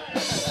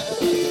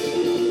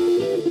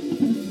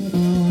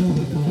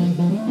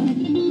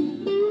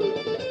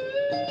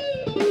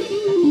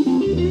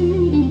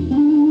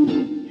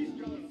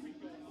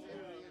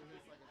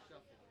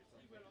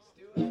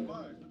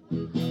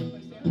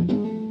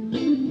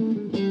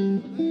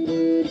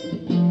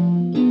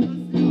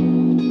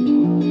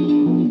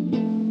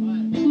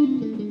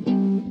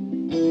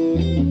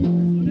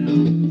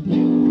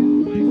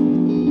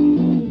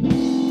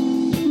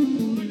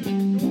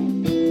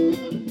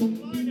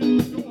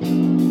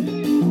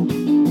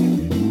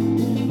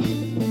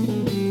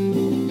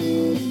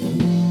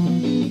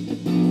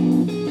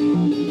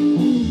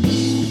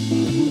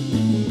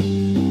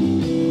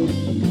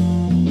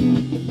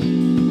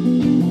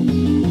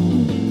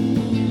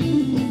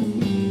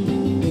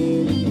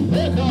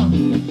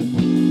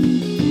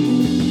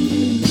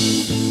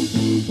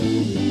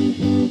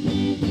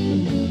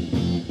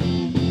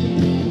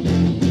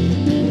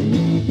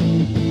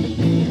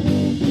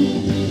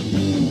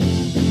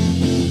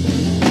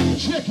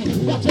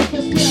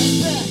 a step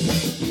back.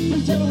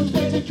 Please tell me which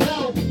way to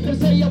go. Gotta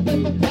stay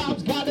away from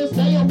problems, gotta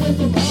stay away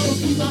from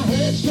hoes. Keep my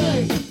head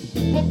straight.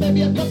 Well,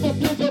 maybe a couple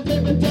years ago,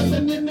 baby,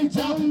 definitely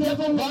don't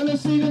never wanna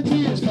see the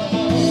tears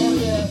fall.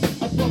 Yeah,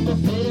 I fuck my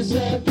face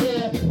up,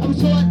 yeah. I'm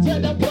sure I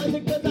tell that boy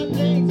because I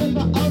think it's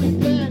my only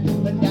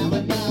friend. But now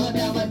I know,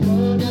 now I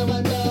know, now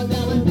I know,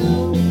 now I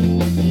know.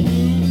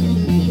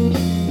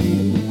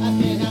 I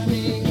cannot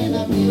be, and I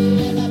be,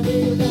 and I be,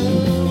 no.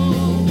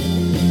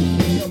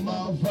 The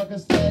motherfucker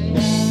stay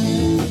high.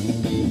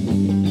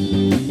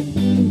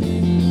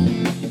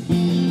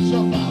 So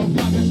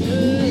motherfucker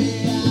stay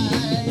high.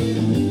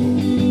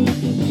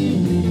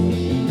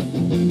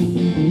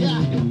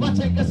 Yeah, I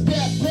take a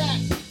step back.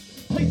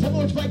 Please tell me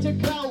which way to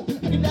go. I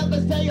can never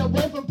stay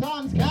away from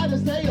problems, gotta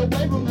stay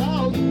away from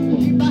hoes.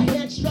 Keep my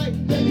head straight,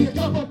 maybe a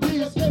couple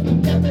beers,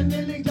 but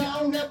definitely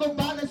don't ever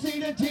wanna see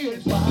the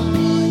tears.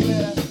 Wow,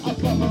 yeah, I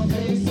put my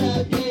face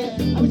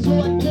again. I'm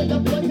sure to the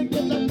point to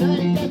get the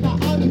thing that's my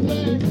only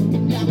friend.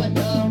 Now I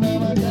know,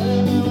 now I know,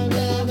 now I know,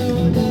 now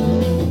I know.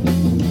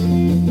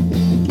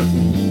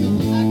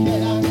 I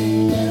cannot be,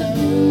 get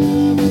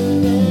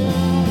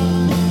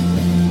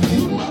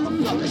you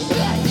motherfucker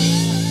shit.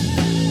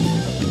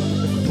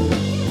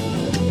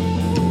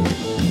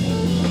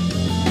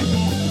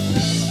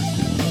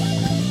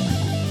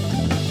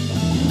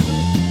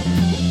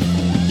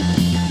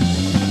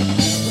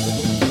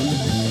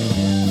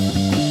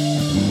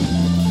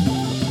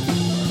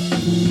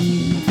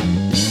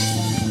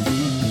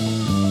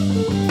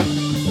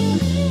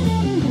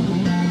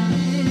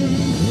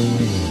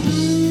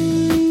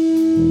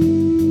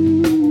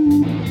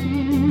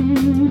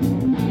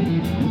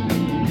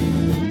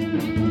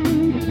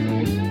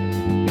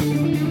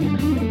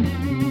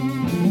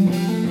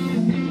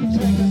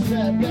 Take a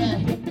step back.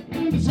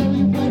 It's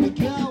only way to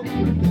go.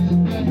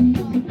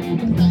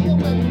 Stay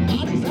away from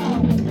bodies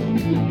out.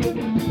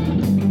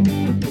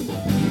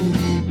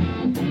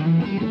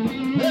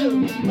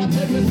 I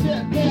take a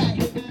step back.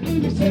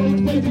 You say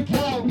which way to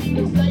go.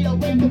 Stay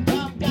away from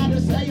pop, gotta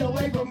stay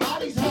away from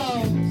bodies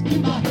hoes.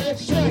 Keep my head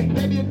straight.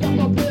 Maybe a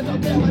couple pills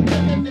out there. I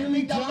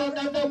definitely don't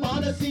ever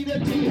wanna see the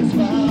tears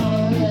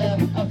fall. Yeah,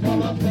 I put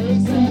my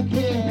face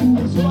again.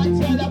 I'm sure I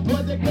tell that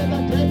boy that cause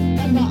I think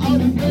that's my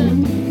only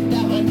friend.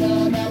 Now I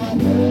know, now I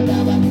know,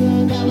 now I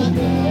know, now I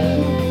know.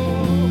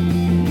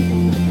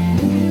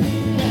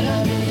 Can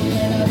I be,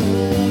 can I be,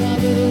 can I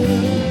be?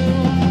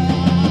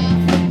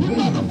 You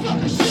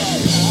motherfucker shit!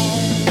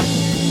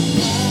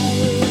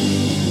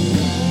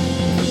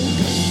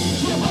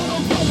 You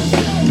motherfucker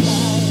shit!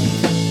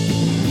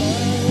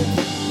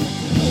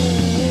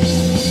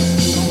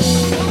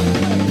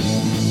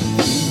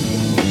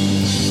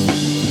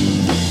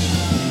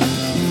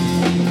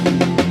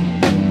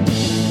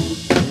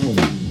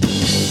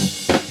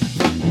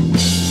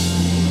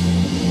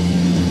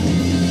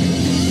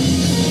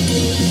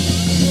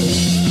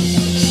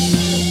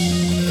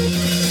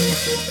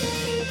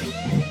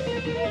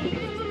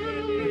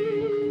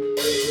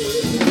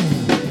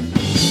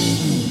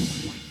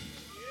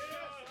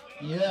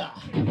 Yeah.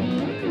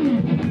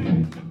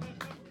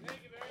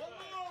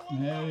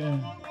 Yeah.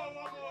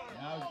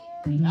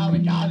 Now we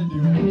gotta do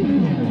it.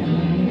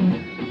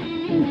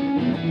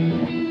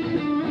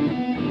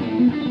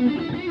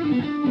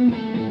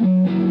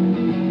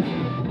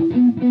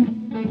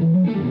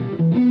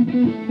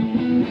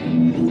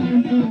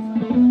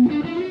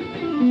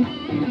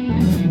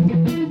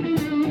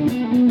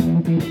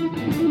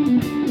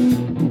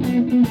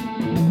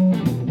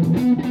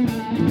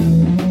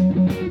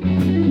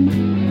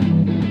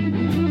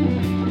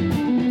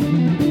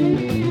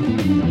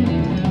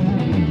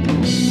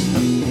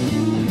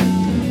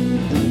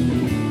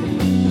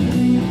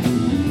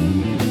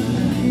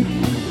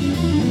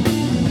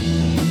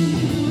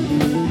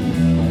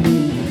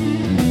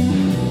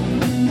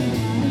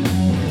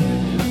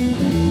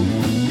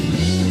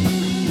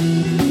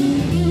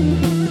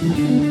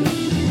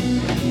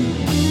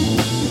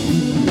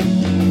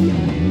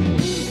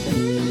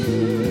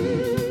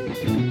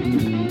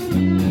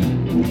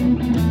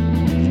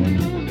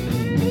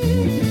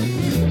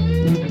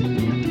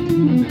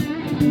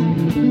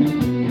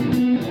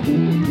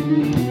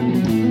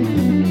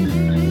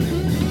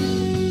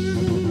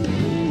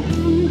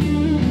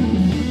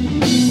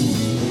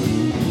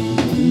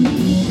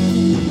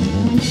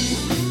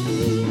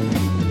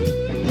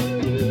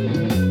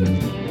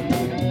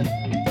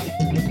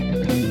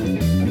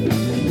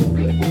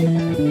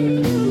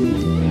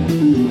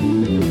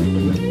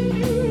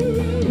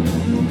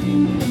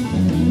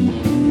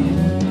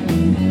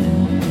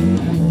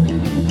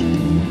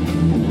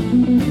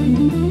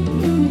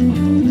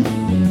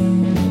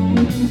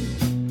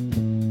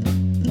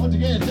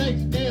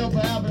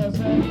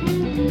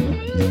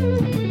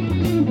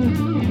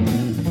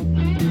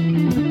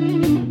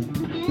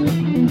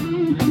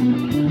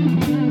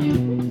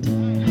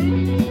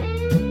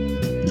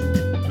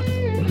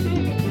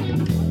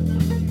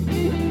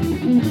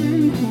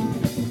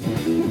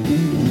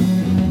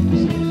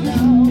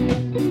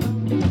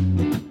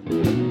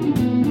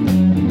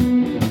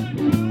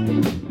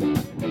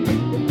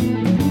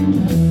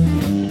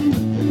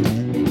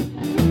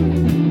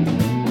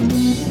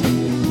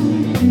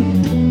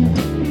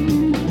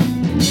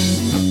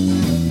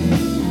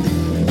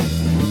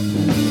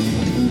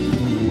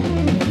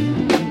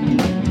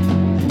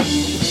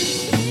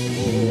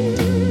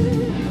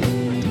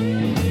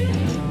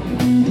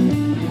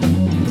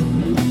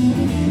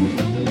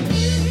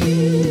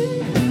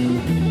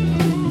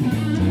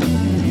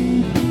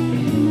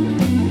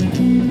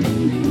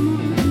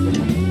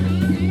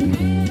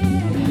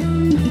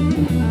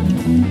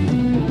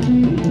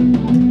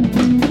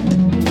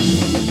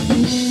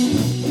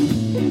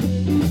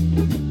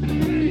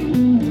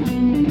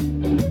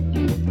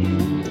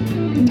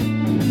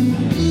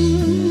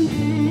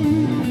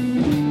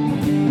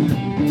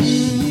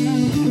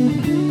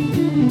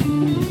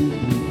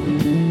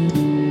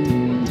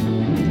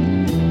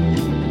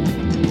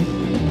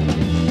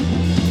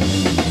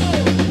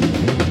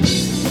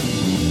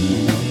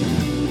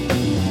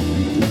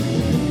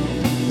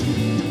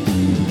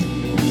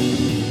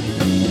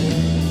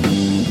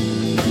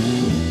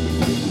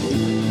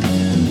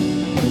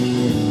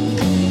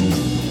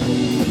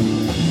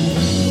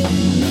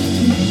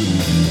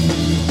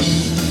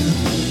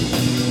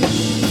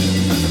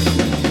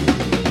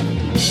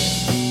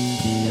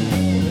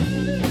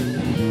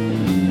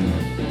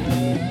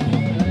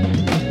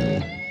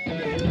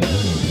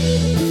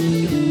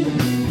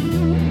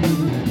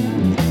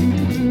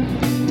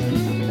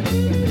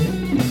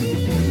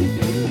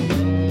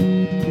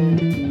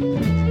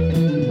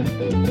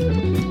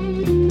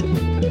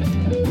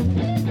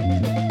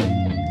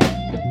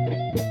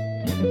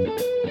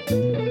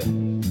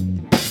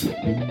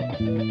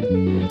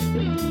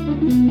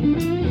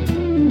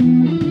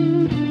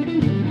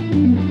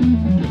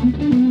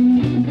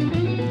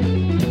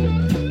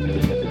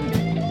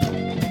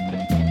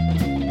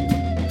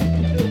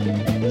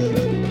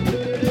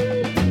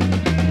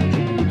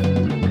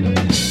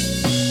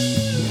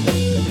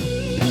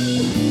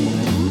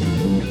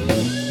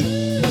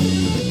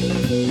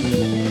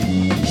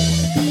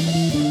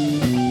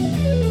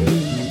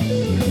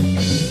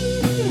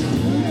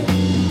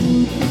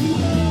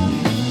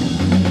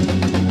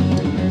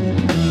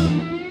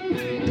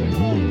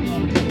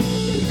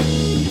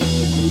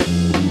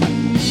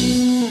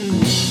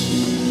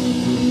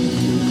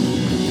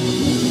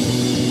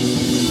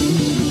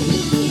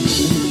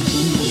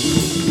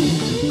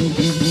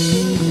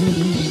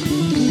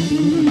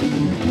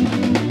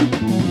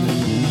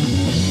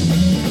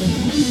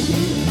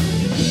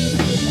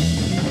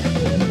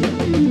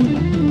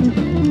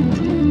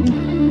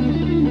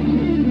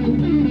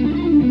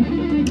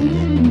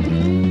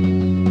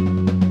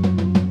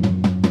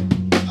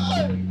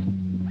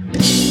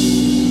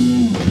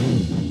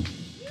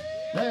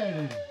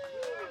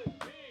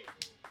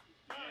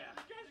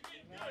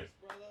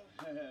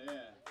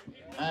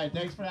 right,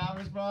 thanks for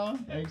having us, bro.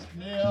 Thanks,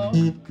 Neil.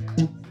 See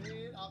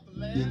it off the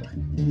lip.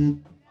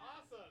 Awesome.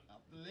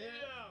 Off the lip.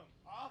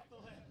 Off the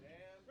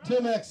lip.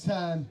 Till next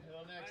time.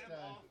 Till next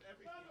time.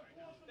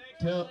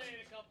 Thanks Till- for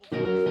playing a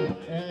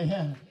couple.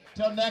 Yeah.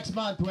 Till next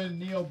month when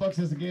Neil books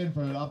us again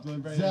for Off the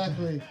Lip Radio.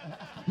 Exactly.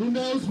 Who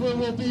knows where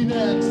we'll be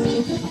next?